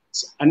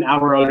an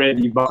hour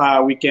already.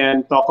 Baka we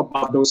can talk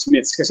about those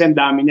myths kasi ang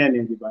dami niyan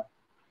eh, di ba?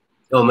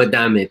 Oh,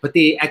 madami.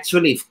 Pati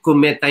actually, kung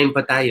may time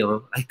pa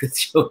tayo, I could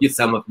show you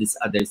some of these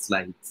other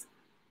slides.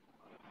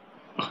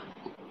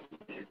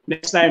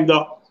 Next time,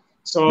 Doc.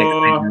 So,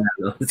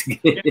 Next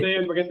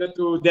maganda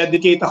to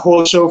dedicate a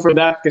whole show for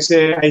that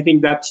kasi I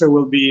think that show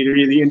will be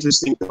really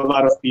interesting to a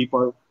lot of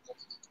people.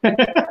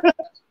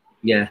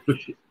 Yeah.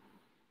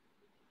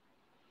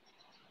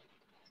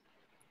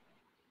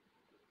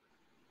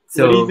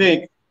 So, what do you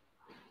think?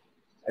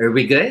 Are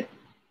we good?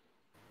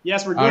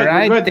 Yes, we're good. All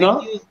right. We're good,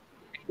 Thank no? you.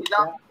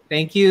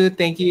 Thank you.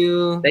 Thank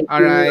you. Thank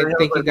All you. right. I hope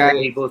Thank you, we were guys.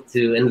 able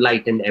to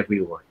enlighten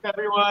everyone.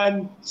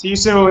 Everyone, see you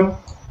soon.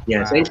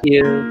 Yeah, Bye. thank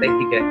you. Thank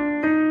you,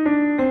 guys.